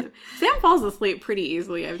he's kind of... Sam falls asleep pretty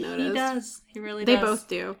easily, I've noticed. He does. He really does. They both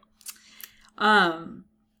do.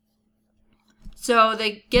 So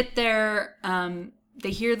they get there,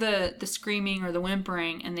 they hear the screaming or the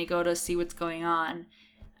whimpering, and they go to see what's going on.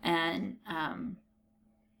 And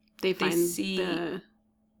they find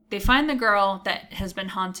the girl that has been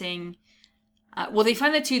haunting... they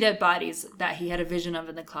find the two dead bodies that he had a vision of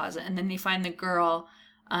in the closet. And then they find the girl,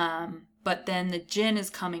 but then the djinn is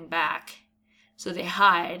coming back. So they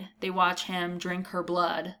hide. They watch him drink her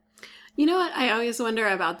blood. You know what? I always wonder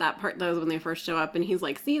about that part, though, when they first show up. And he's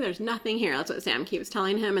like, see, there's nothing here. That's what Sam keeps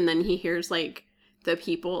telling him. And then he hears, like, the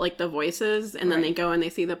people, like, the voices. And then they go and they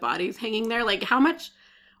see the bodies hanging there. Like, how much...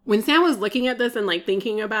 When Sam was looking at this and, like,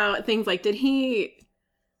 thinking about things, like, did he...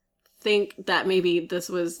 think that maybe this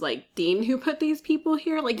was like Dean who put these people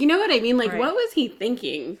here? Like, you know what I mean? Like, what was he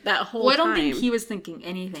thinking that whole time? I don't think he was thinking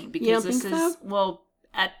anything because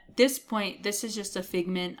at this point, this is just a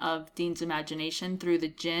figment of Dean's imagination through the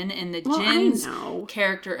djinn, and the djinn's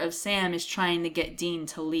character of Sam is trying to get Dean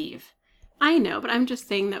to leave. I know, but I'm just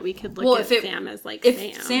saying that we could look at Sam as like Sam.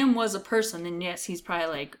 If Sam was a person, then yes, he's probably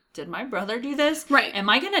like, did my brother do this? Right. Am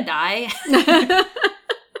I gonna die?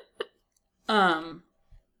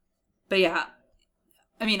 But yeah,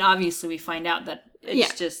 I mean, obviously we find out that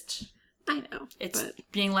it's just... I know. It's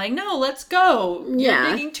being like, no, let's go.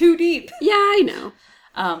 You're digging too deep. Yeah, I know.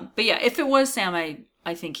 But yeah, if it was Sam,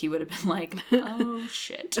 I think he would have been like, oh,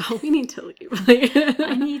 shit. Oh, we need to leave.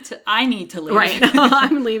 I need to leave. Right.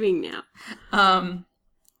 I'm leaving now.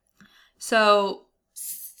 So,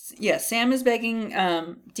 yeah, Sam is begging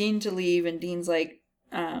Dean to leave, and Dean's like...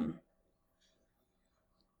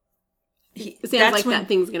 Sam's like, that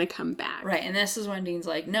thing's gonna come back. Right, and this is when Dean's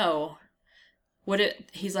like, no.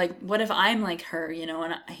 He's like, what if I'm like her, you know,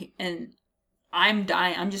 and I'm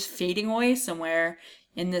dying, I'm just fading away somewhere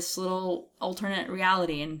in this little alternate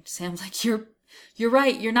reality. And Sam's like, you're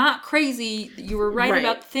right, you're not crazy, you were right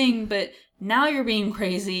about the thing, but now you're being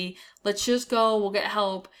crazy, let's just go, we'll get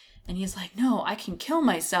help. And he's like, no, I can kill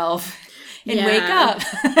myself and wake up.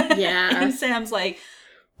 Yeah. And Sam's like,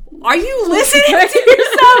 are you listening to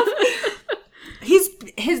yourself?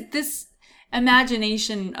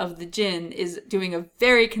 imagination of the Jinn is doing a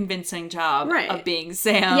very convincing job Right. of being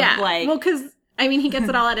Sam. Yeah. Like, Well, because, I mean, he gets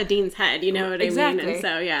it all out of Dean's head, you know what I Exactly. mean? And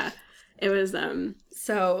so, yeah. It was,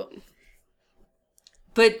 so,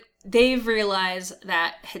 but they've realized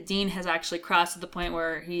that Dean has actually crossed to the point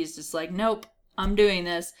where he's just like, nope, I'm doing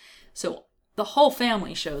this. So the whole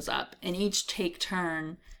family shows up and each take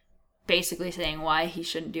turn basically saying why he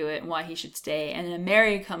shouldn't do it and why he should stay. And then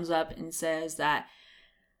Mary comes up and says that,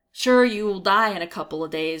 sure, you will die in a couple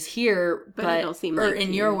of days here, But but it'll seem or like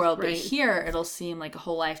in your years, world, right. but here it'll seem like a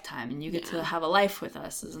whole lifetime, and you get to have a life with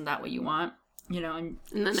us. Isn't that what you want? You know, and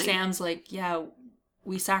then Sam's like, yeah,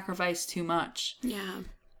 we sacrifice too much. yeah.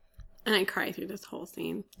 And I cry through this whole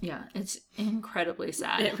scene. Yeah, it's incredibly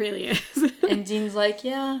sad. It really is. And Dean's like,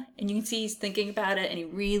 yeah, and you can see he's thinking about it, and he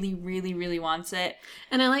really, really, really wants it.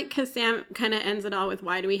 And I like because Sam kind of ends it all with,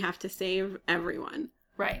 why do we have to save everyone?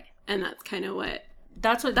 Right. And that's kind of what...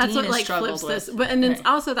 That's what That's Dean what, has like, struggled flips with. this... But, and then Right.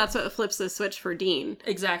 also that's what flips the switch for Dean.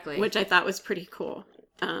 Exactly. Which I thought was pretty cool.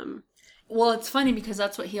 Well, it's funny because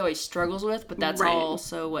that's what he always struggles with, but that's Right.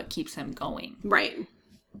 also what keeps him going. Right.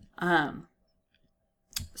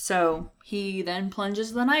 So he then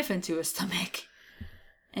plunges the knife into his stomach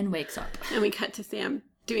and wakes up. And we cut to Sam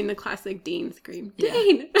doing the classic Dean scream. Yeah.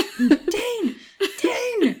 Dean! Dean!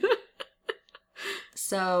 Dean!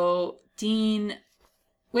 So Dean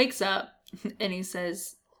wakes up and he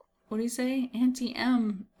says, what do you say? Auntie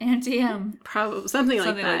M. Auntie M. Probably something like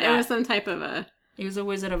Something that. like It that. was some type of a... He was a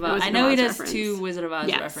Wizard of A Oz. Wizard I of know he Oz does reference. 2 Wizard of Oz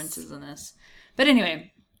Yes. references in this. But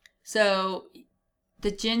anyway, so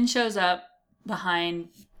the Jinn shows up behind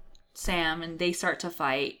Sam and they start to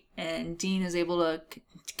fight. And Dean is able to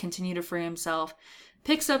continue to free himself.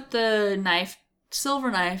 Picks up the knife,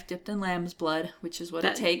 silver knife dipped in lamb's blood, which is what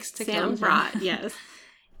it takes to kill Sam the Jinn. brought, yes.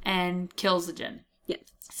 And kills the Jinn. Yes.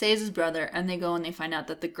 Saves his brother. And they go and they find out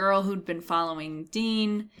that the girl who'd been following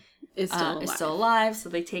Dean Is still alive. is still alive, so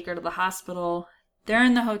they take her to the hospital. They're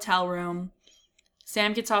in the hotel room.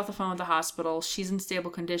 Sam gets off the phone with the hospital. She's in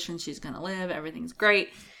stable condition. She's going to live. Everything's great.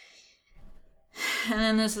 And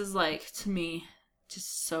then this is like, to me,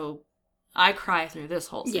 just so... I cry through this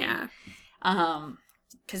whole scene. Yeah.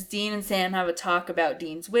 Because Dean and Sam have a talk about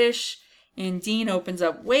Dean's wish, and Dean opens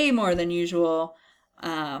up way more than usual.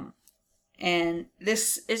 And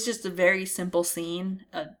this is just a very simple scene.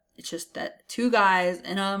 It's just that 2 guys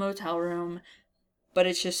in a motel room, but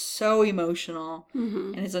it's just so emotional,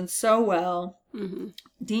 and it's done so well.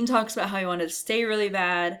 Dean talks about how he wanted to stay really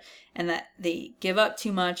bad, and that they give up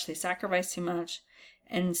too much, they sacrifice too much,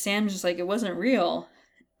 and Sam's just like, it wasn't real.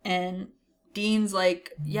 And Dean's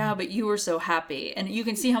like, yeah, but you were so happy. And you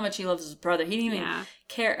can see how much he loves his brother. He didn't even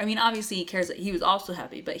care. I mean, obviously he cares that he was also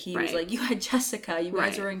happy, but he was like, you had Jessica, you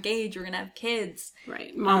guys were engaged, you were going to have kids.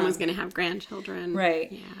 Right. Mom was going to have grandchildren.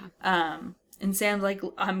 Right. Yeah. And Sam's like,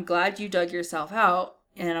 I'm glad you dug yourself out,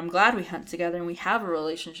 and I'm glad we hunt together and we have a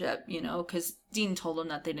relationship, you know, because Dean told him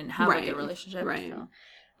that they didn't have a good relationship. Right.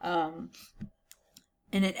 So.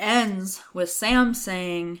 And it ends with Sam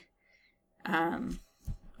saying,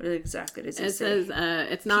 what exactly does it say? It says,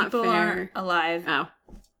 it's not people fair. Are alive. Oh.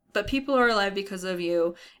 But people are alive because of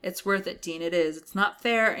you. It's worth it, Dean. It is. It's not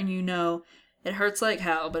fair, and you know it hurts like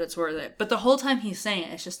hell, but it's worth it. But the whole time he's saying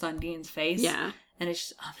it, it's just on Dean's face. Yeah. And it's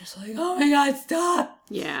just, I'm just like, oh my God, stop.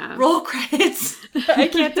 Yeah. Roll credits. I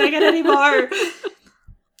can't take it anymore.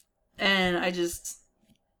 And I just,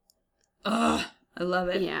 I love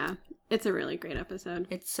it. Yeah. It's a really great episode.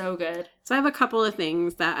 It's so good. So I have a couple of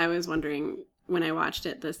things that I was wondering when I watched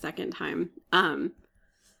it the second time.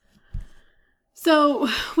 So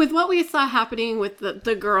with what we saw happening with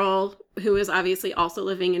the girl who is obviously also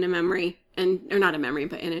living in a memory, or not a memory,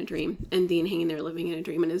 but in a dream, and Dean hanging there living in a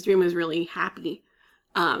dream, and his dream was really happy.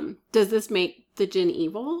 Does this make the Jinn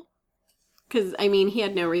evil? Because, I mean, he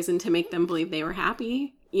had no reason to make them believe they were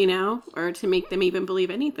happy, you know, or to make them even believe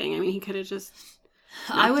anything. I mean, he could have just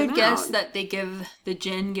I would guess out. that the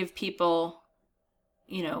Jinn give people,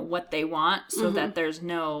 you know, what they want, so that there's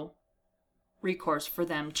no recourse for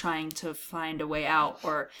them trying to find a way out,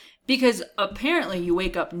 or because apparently you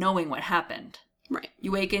wake up knowing what happened. Right.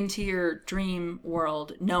 You wake into your dream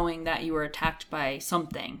world knowing that you were attacked by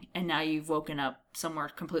something, and now you've woken up somewhere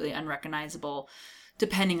completely unrecognizable,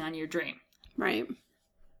 depending on your dream. Right.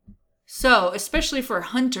 So, especially for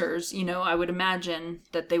hunters, you know, I would imagine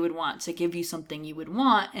that they would want to give you something you would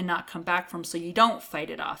want and not come back from, so you don't fight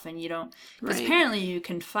it off, and you don't, because apparently you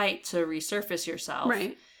can fight to resurface yourself.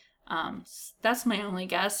 Right. That's my only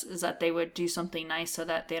guess, is that they would do something nice so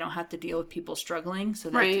that they don't have to deal with people struggling, so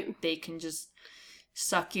that they can just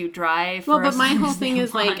suck you dry. For Well, but as my long whole as thing they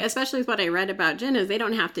is want. like, especially with what I read about Jinn, is they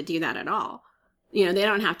don't have to do that at all. You know, they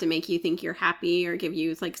don't have to make you think you're happy or give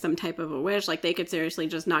you like some type of a wish. Like they could seriously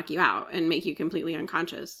just knock you out and make you completely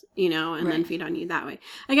unconscious, you know, and then feed on you that way.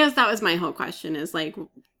 I guess that was my whole question is like,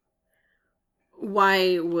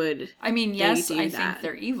 why would I mean, yes, they do I that? think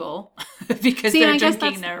they're evil because See, and they're I guess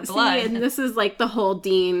drinking their blood. See, and this is like the whole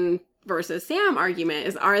Dean versus Sam argument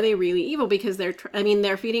is, are they really evil? Because they're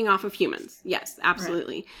feeding off of humans. Yes,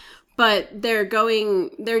 absolutely. But they're doing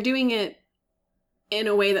it in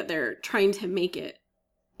a way that they're trying to make it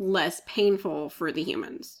less painful for the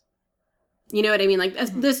humans. You know what I mean? Like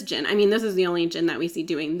this Jinn. I mean, this is the only Jinn that we see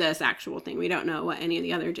doing this actual thing. We don't know what any of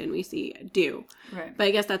the other Jinn we see do. Right. But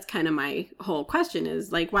I guess that's kind of my whole question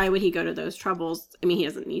is like, why would he go to those troubles? I mean, he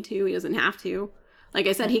doesn't need to. He doesn't have to. Like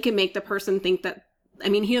I said, he can make the person think that, I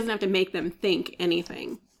mean, he doesn't have to make them think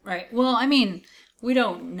anything. Right. Well, I mean, we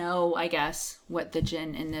don't know, I guess, what the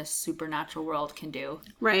Jinn in this supernatural world can do.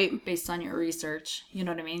 Right. Based on your research. You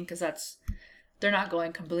know what I mean? Because they're not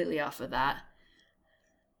going completely off of that.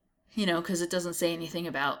 You know, because it doesn't say anything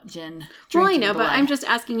about Jinn drinking Well, I know, blood. but I'm just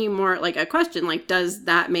asking you more like a question. Like, does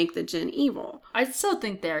that make the Jinn evil? I still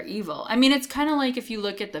think they're evil. I mean, it's kind of like if you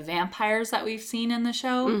look at the vampires that we've seen in the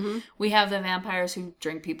show. We have the vampires who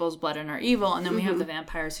drink people's blood and are evil, and then we have the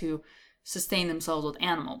vampires who sustain themselves with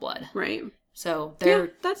animal blood. Right. So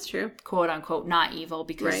they're that's true. quote unquote not evil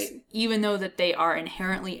because even though that they are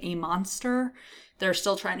inherently a monster, they're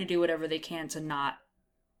still trying to do whatever they can to not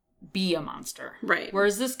be a monster. Right.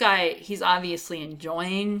 Whereas this guy, he's obviously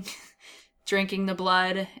enjoying drinking the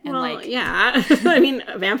blood and Well, yeah. I mean,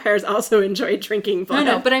 vampires also enjoy drinking blood.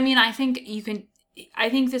 No, but I mean, I think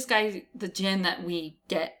this guy, the Jinn that we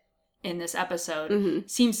get in this episode,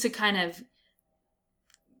 seems to kind of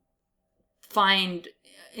find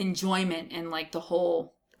enjoyment in like the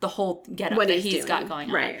whole getup that he's got going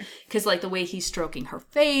on. Right. Because like the way he's stroking her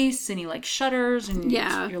face and he like shudders and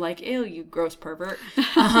Yeah. you're like, ew, you gross pervert.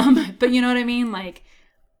 But you know what I mean? Like,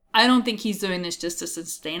 I don't think he's doing this just to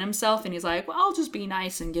sustain himself. And he's like, well, I'll just be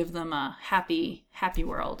nice and give them a happy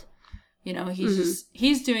world. You know,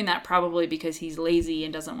 he's doing that probably because he's lazy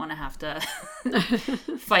and doesn't want to have to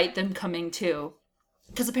fight them coming too.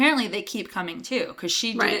 Because apparently they keep coming too. Because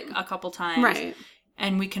she did it a couple times. Right.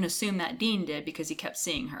 And we can assume that Dean did because he kept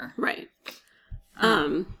seeing her. Right.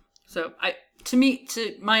 So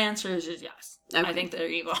my answer is just yes. Okay. I think they're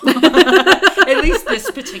evil. At least this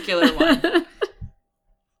particular one.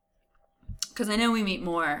 Because I know we meet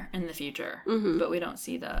more in the future, but we don't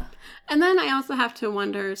see the... And then I also have to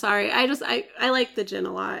wonder, sorry, I like the Jinn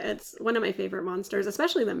a lot. It's one of my favorite monsters,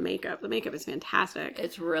 especially the makeup. The makeup is fantastic.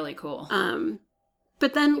 It's really cool.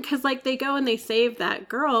 But then, because like they go and they save that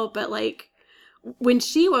girl, but like when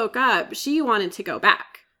she woke up, she wanted to go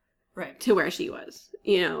back to where she was,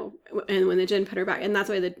 you know, and when the Jinn put her back, and that's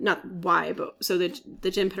why the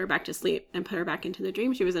Jinn put her back to sleep and put her back into the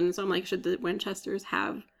dream she was in. And so I'm like, should the Winchesters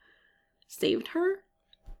have saved her?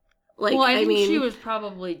 Like, well, I mean, she was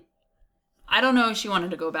probably, I don't know if she wanted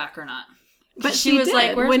to go back or not. But she was did.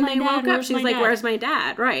 like, where's when my they dad? woke up, she's like, where's my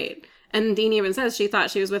dad? Right. And Dean even says she thought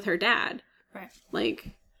she was with her dad. Right. Like,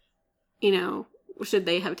 you know, should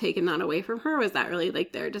they have taken that away from her? Was that really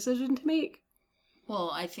like their decision to make?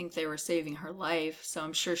 Well, I think they were saving her life, so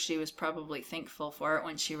I'm sure she was probably thankful for it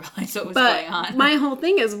when she realized what was going on. My whole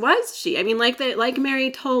thing is, was she? I mean, like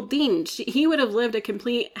Mary told Dean, he would have lived a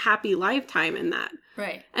complete happy lifetime in that.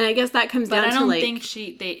 Right. And I guess that comes down to like... But I don't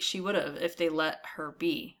think she would have if they let her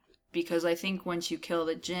be. Because I think once you kill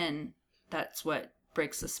the Jinn, that's what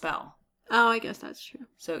breaks the spell. Oh, I guess that's true.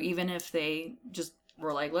 So even if they just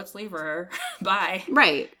were like, let's leave her, bye.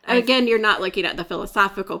 Right. Again, you're not looking at the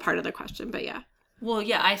philosophical part of the question, but yeah. Well,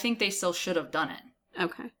 yeah, I think they still should have done it.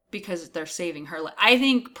 Okay. Because they're saving her life. I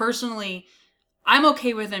think, personally, I'm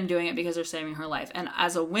okay with them doing it because they're saving her life. And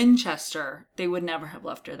as a Winchester, they would never have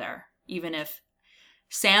left her there. Even if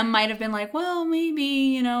Sam might have been like, well, maybe,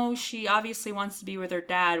 you know, she obviously wants to be with her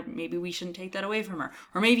dad. Maybe we shouldn't take that away from her.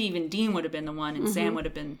 Or maybe even Dean would have been the one and Sam would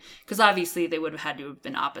have been... Because obviously they would have had to have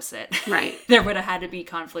been opposite. Right. There would have had to be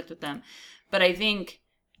conflict with them. But I think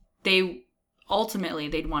ultimately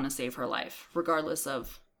they'd want to save her life, regardless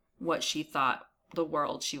of what she thought the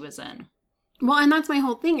world she was in. Well, and that's my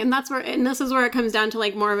whole thing. And this is where it comes down to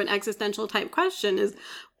like more of an existential type question is,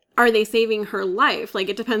 are they saving her life? Like,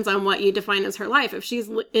 it depends on what you define as her life. If she's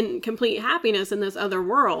in complete happiness in this other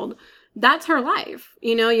world, that's her life.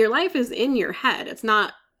 You know, your life is in your head. It's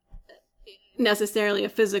not necessarily a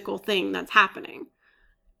physical thing that's happening.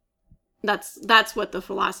 That's what the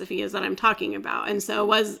philosophy is that I'm talking about. And so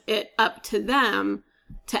was it up to them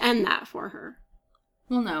to end that for her?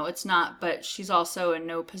 Well, no, it's not. But she's also in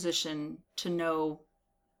no position to know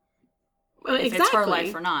Well, if it's her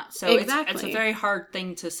life or not. So Exactly. it's a very hard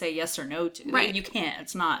thing to say yes or no to. Right. You can't.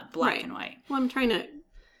 It's not black Right. and white. Well, I'm trying to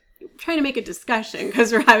make a discussion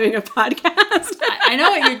because we're having a podcast. I know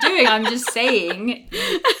what you're doing. I'm just saying.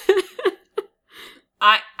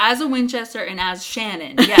 As a Winchester and as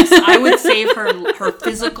Shannon, yes, I would save her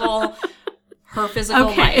physical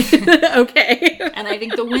life. Okay. And I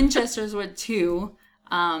think the Winchesters would too.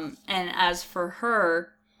 And as for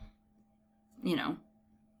her, you know,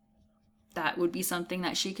 that would be something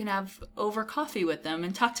that she can have over coffee with them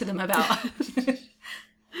and talk to them about.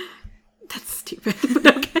 That's stupid,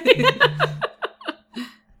 but okay.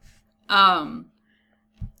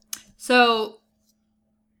 So,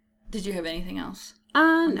 did you have anything else?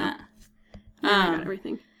 No. That? I got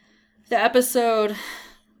everything. The episode,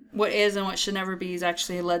 What Is and What Should Never Be, is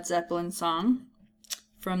actually a Led Zeppelin song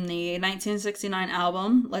from the 1969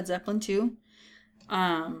 album, Led Zeppelin 2.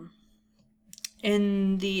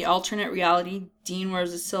 In the alternate reality, Dean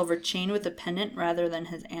wears a silver chain with a pendant rather than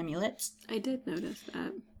his amulet. I did notice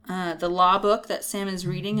that. The law book that Sam is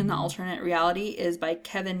reading in the alternate reality is by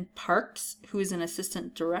Kevin Parks, who is an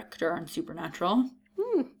assistant director on Supernatural.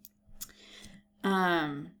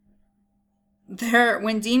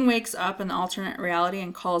 When Dean wakes up in the alternate reality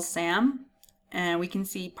and calls Sam, and we can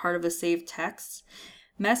see part of a saved text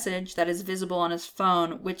message that is visible on his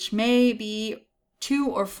phone, which may be to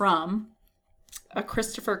or from a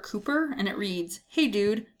Christopher Cooper, and it reads, "Hey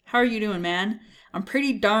dude, how are you doing, man? I'm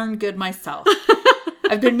pretty darn good myself.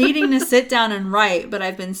 I've been meaning to sit down and write, but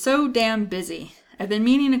I've been so damn busy. I've been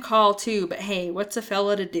meaning to call too, but hey, what's a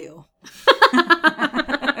fella to do?"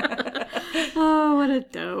 Oh, what a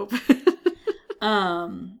dope.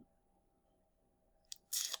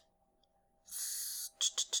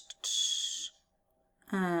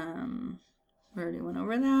 We already went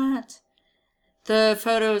over that. The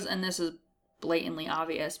photos, and this is blatantly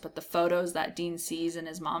obvious, but the photos that Dean sees in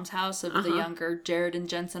his mom's house of the younger Jared and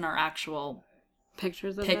Jensen are actual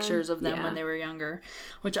Pictures of them Yeah. when they were younger,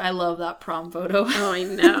 which I love that prom photo. Oh, I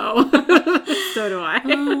know. So do I.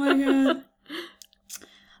 Oh my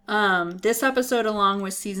god. This episode, along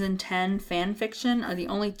with season 10 fan fiction, are the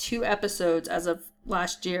only 2 episodes as of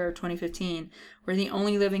last year, 2015, where the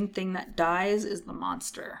only living thing that dies is the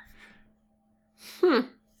monster.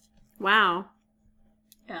 Wow.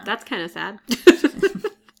 Yeah. That's kind of sad.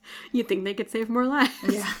 You'd think they could save more lives.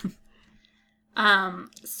 Yeah.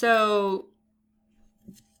 So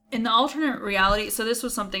in the alternate reality, so this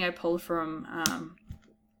was something I pulled from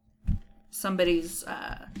somebody's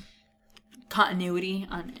continuity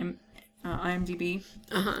on IMDb.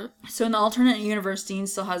 So in the alternate universe, Dean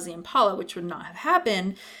still has the Impala, which would not have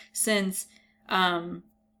happened since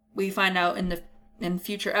we find out in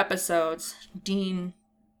future episodes, Dean,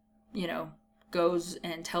 goes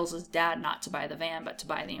and tells his dad not to buy the van, but to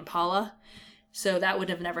buy the Impala. So that would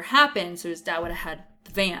have never happened. So his dad would have had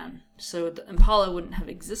the van. So the Impala wouldn't have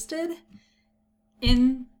existed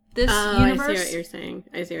in this universe. I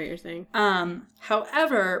see what you're saying.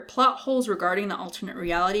 However, plot holes regarding the alternate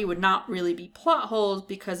reality would not really be plot holes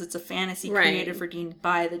because it's a fantasy created for Dean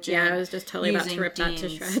by the Jinn. Yeah, I was just totally about to rip that to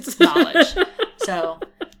shreds. Knowledge. So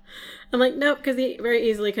I'm like, nope, because he very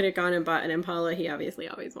easily could have gone and bought an Impala. He obviously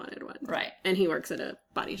always wanted one. Right. And he works at a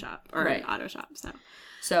body shop or an auto shop,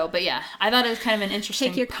 So, but yeah, I thought it was kind of an interesting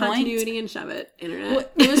Take your point. continuity and shove it, internet. Well,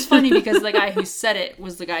 it was funny because the guy who said it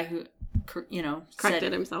was the guy who, corrected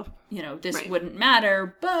said, himself. This wouldn't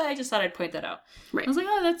matter, but I just thought I'd point that out. Right. I was like,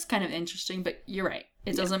 oh, that's kind of interesting, but you're right.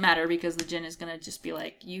 It doesn't matter because the Jinn is going to just be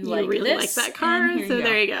like, you like really this, like that car, and so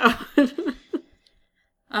there you go.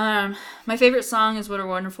 My favorite song is What a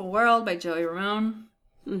Wonderful World by Joey Ramone.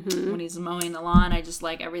 When he's mowing the lawn, I just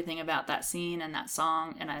like everything about that scene and that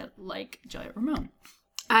song, and I like Joey Ramone.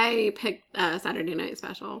 I picked Saturday Night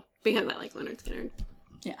Special because I like Leonard Skinner.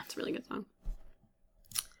 Yeah. It's a really good song.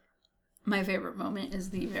 My favorite moment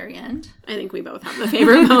is the very end. I think we both have the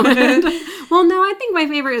favorite moment. Well, no, I think my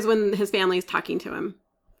favorite is when his family's talking to him,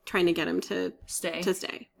 trying to get him to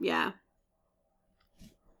stay. Yeah.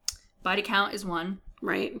 Body count is 1.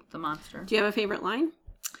 Right. The monster. Do you have a favorite line?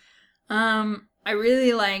 I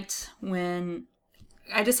really liked when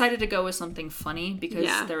I decided to go with something funny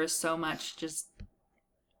because there was so much just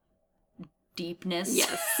deepness.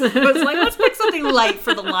 Yes. I was like, let's pick something light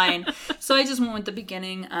for the line. So I just went with the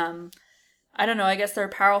beginning. I don't know, I guess they're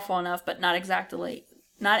powerful enough, but not exactly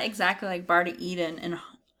like Barty Eden and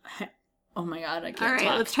oh my god, I can't All right,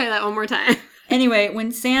 talk. let's try that one more time. Anyway,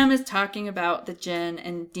 when Sam is talking about the Jinn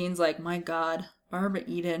and Dean's like, my god, Barbara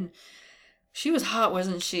Eden, she was hot,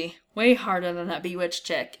 wasn't she? Way harder than that Bewitched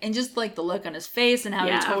chick. And just like the look on his face and how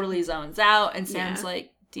he totally zones out. And Sam's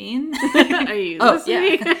like, Dean? Are you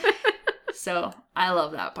listening? Yeah. So I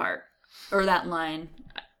love that part. Or that line.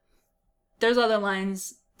 There's other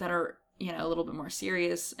lines that are, a little bit more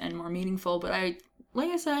serious and more meaningful, but like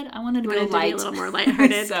I said, I wanted to go light. Be a little more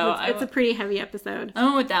lighthearted. So it's a pretty heavy episode. I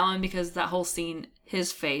went with that one because that whole scene,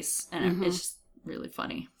 his face, and it's just really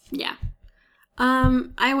funny. Yeah.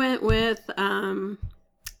 I went with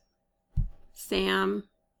Sam,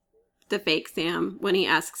 the fake Sam, when he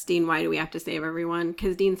asks Dean, why do we have to save everyone?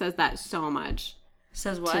 Because Dean says that so much.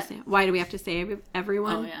 Says what? Why do we have to save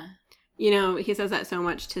everyone? Oh, yeah. He says that so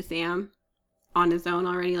much to Sam on his own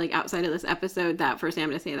already, like outside of this episode, that for Sam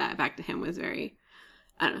to say that back to him was very,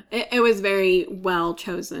 I don't know. It was very well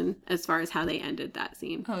chosen as far as how they ended that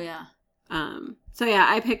scene. Oh, yeah. So yeah,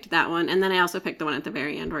 I picked that one. And then I also picked the one at the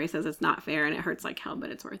very end where he says it's not fair and it hurts like hell, but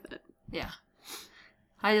it's worth it. Yeah.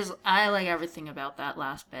 I like everything about that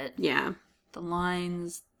last bit. Yeah. The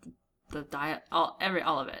lines, the diet, all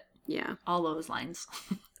of it. Yeah. All those lines.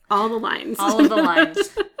 All the lines. All of the lines.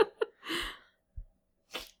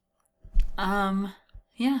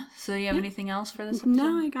 Yeah. So you have anything else for this episode?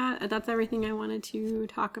 No, that's everything I wanted to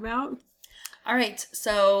talk about. All right.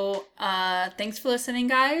 So, thanks for listening,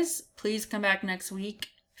 guys. Please come back next week.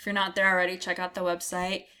 If you're not there already, check out the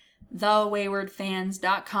website,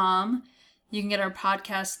 thewaywardfans.com. You can get our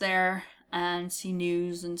podcast there and see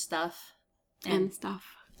news and stuff. And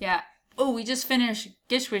stuff. Yeah. Oh, we just finished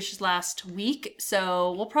Gish Wish last week,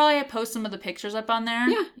 so we'll probably post some of the pictures up on there.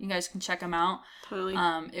 Yeah. You guys can check them out. Totally.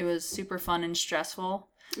 It was super fun and stressful.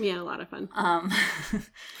 We had a lot of fun.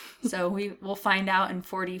 So we'll find out in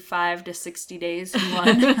 45 to 60 days who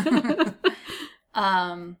won.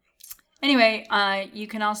 Anyway, you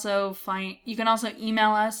can also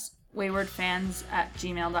email us,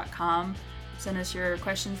 waywardfans@gmail.com. Send us your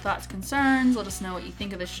questions, thoughts, concerns. Let us know what you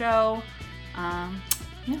think of the show.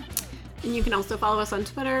 Yeah. And you can also follow us on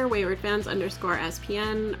Twitter,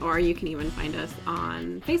 waywardfans_SPN, or you can even find us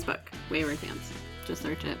on Facebook, Wayward Fans. Just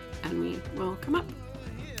search it and we will come up.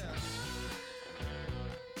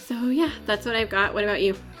 So yeah, that's what I've got. What about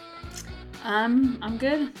you? I'm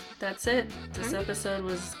good. That's it. This episode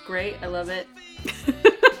was great. I love it.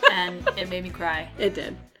 And it made me cry. It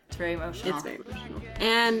did. It's very emotional. It's very emotional.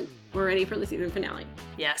 And we're ready for the season finale.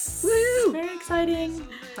 Yes. Woo! Very exciting.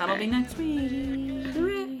 That'll be next week.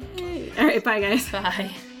 Hooray! All right, bye guys.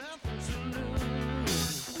 Bye.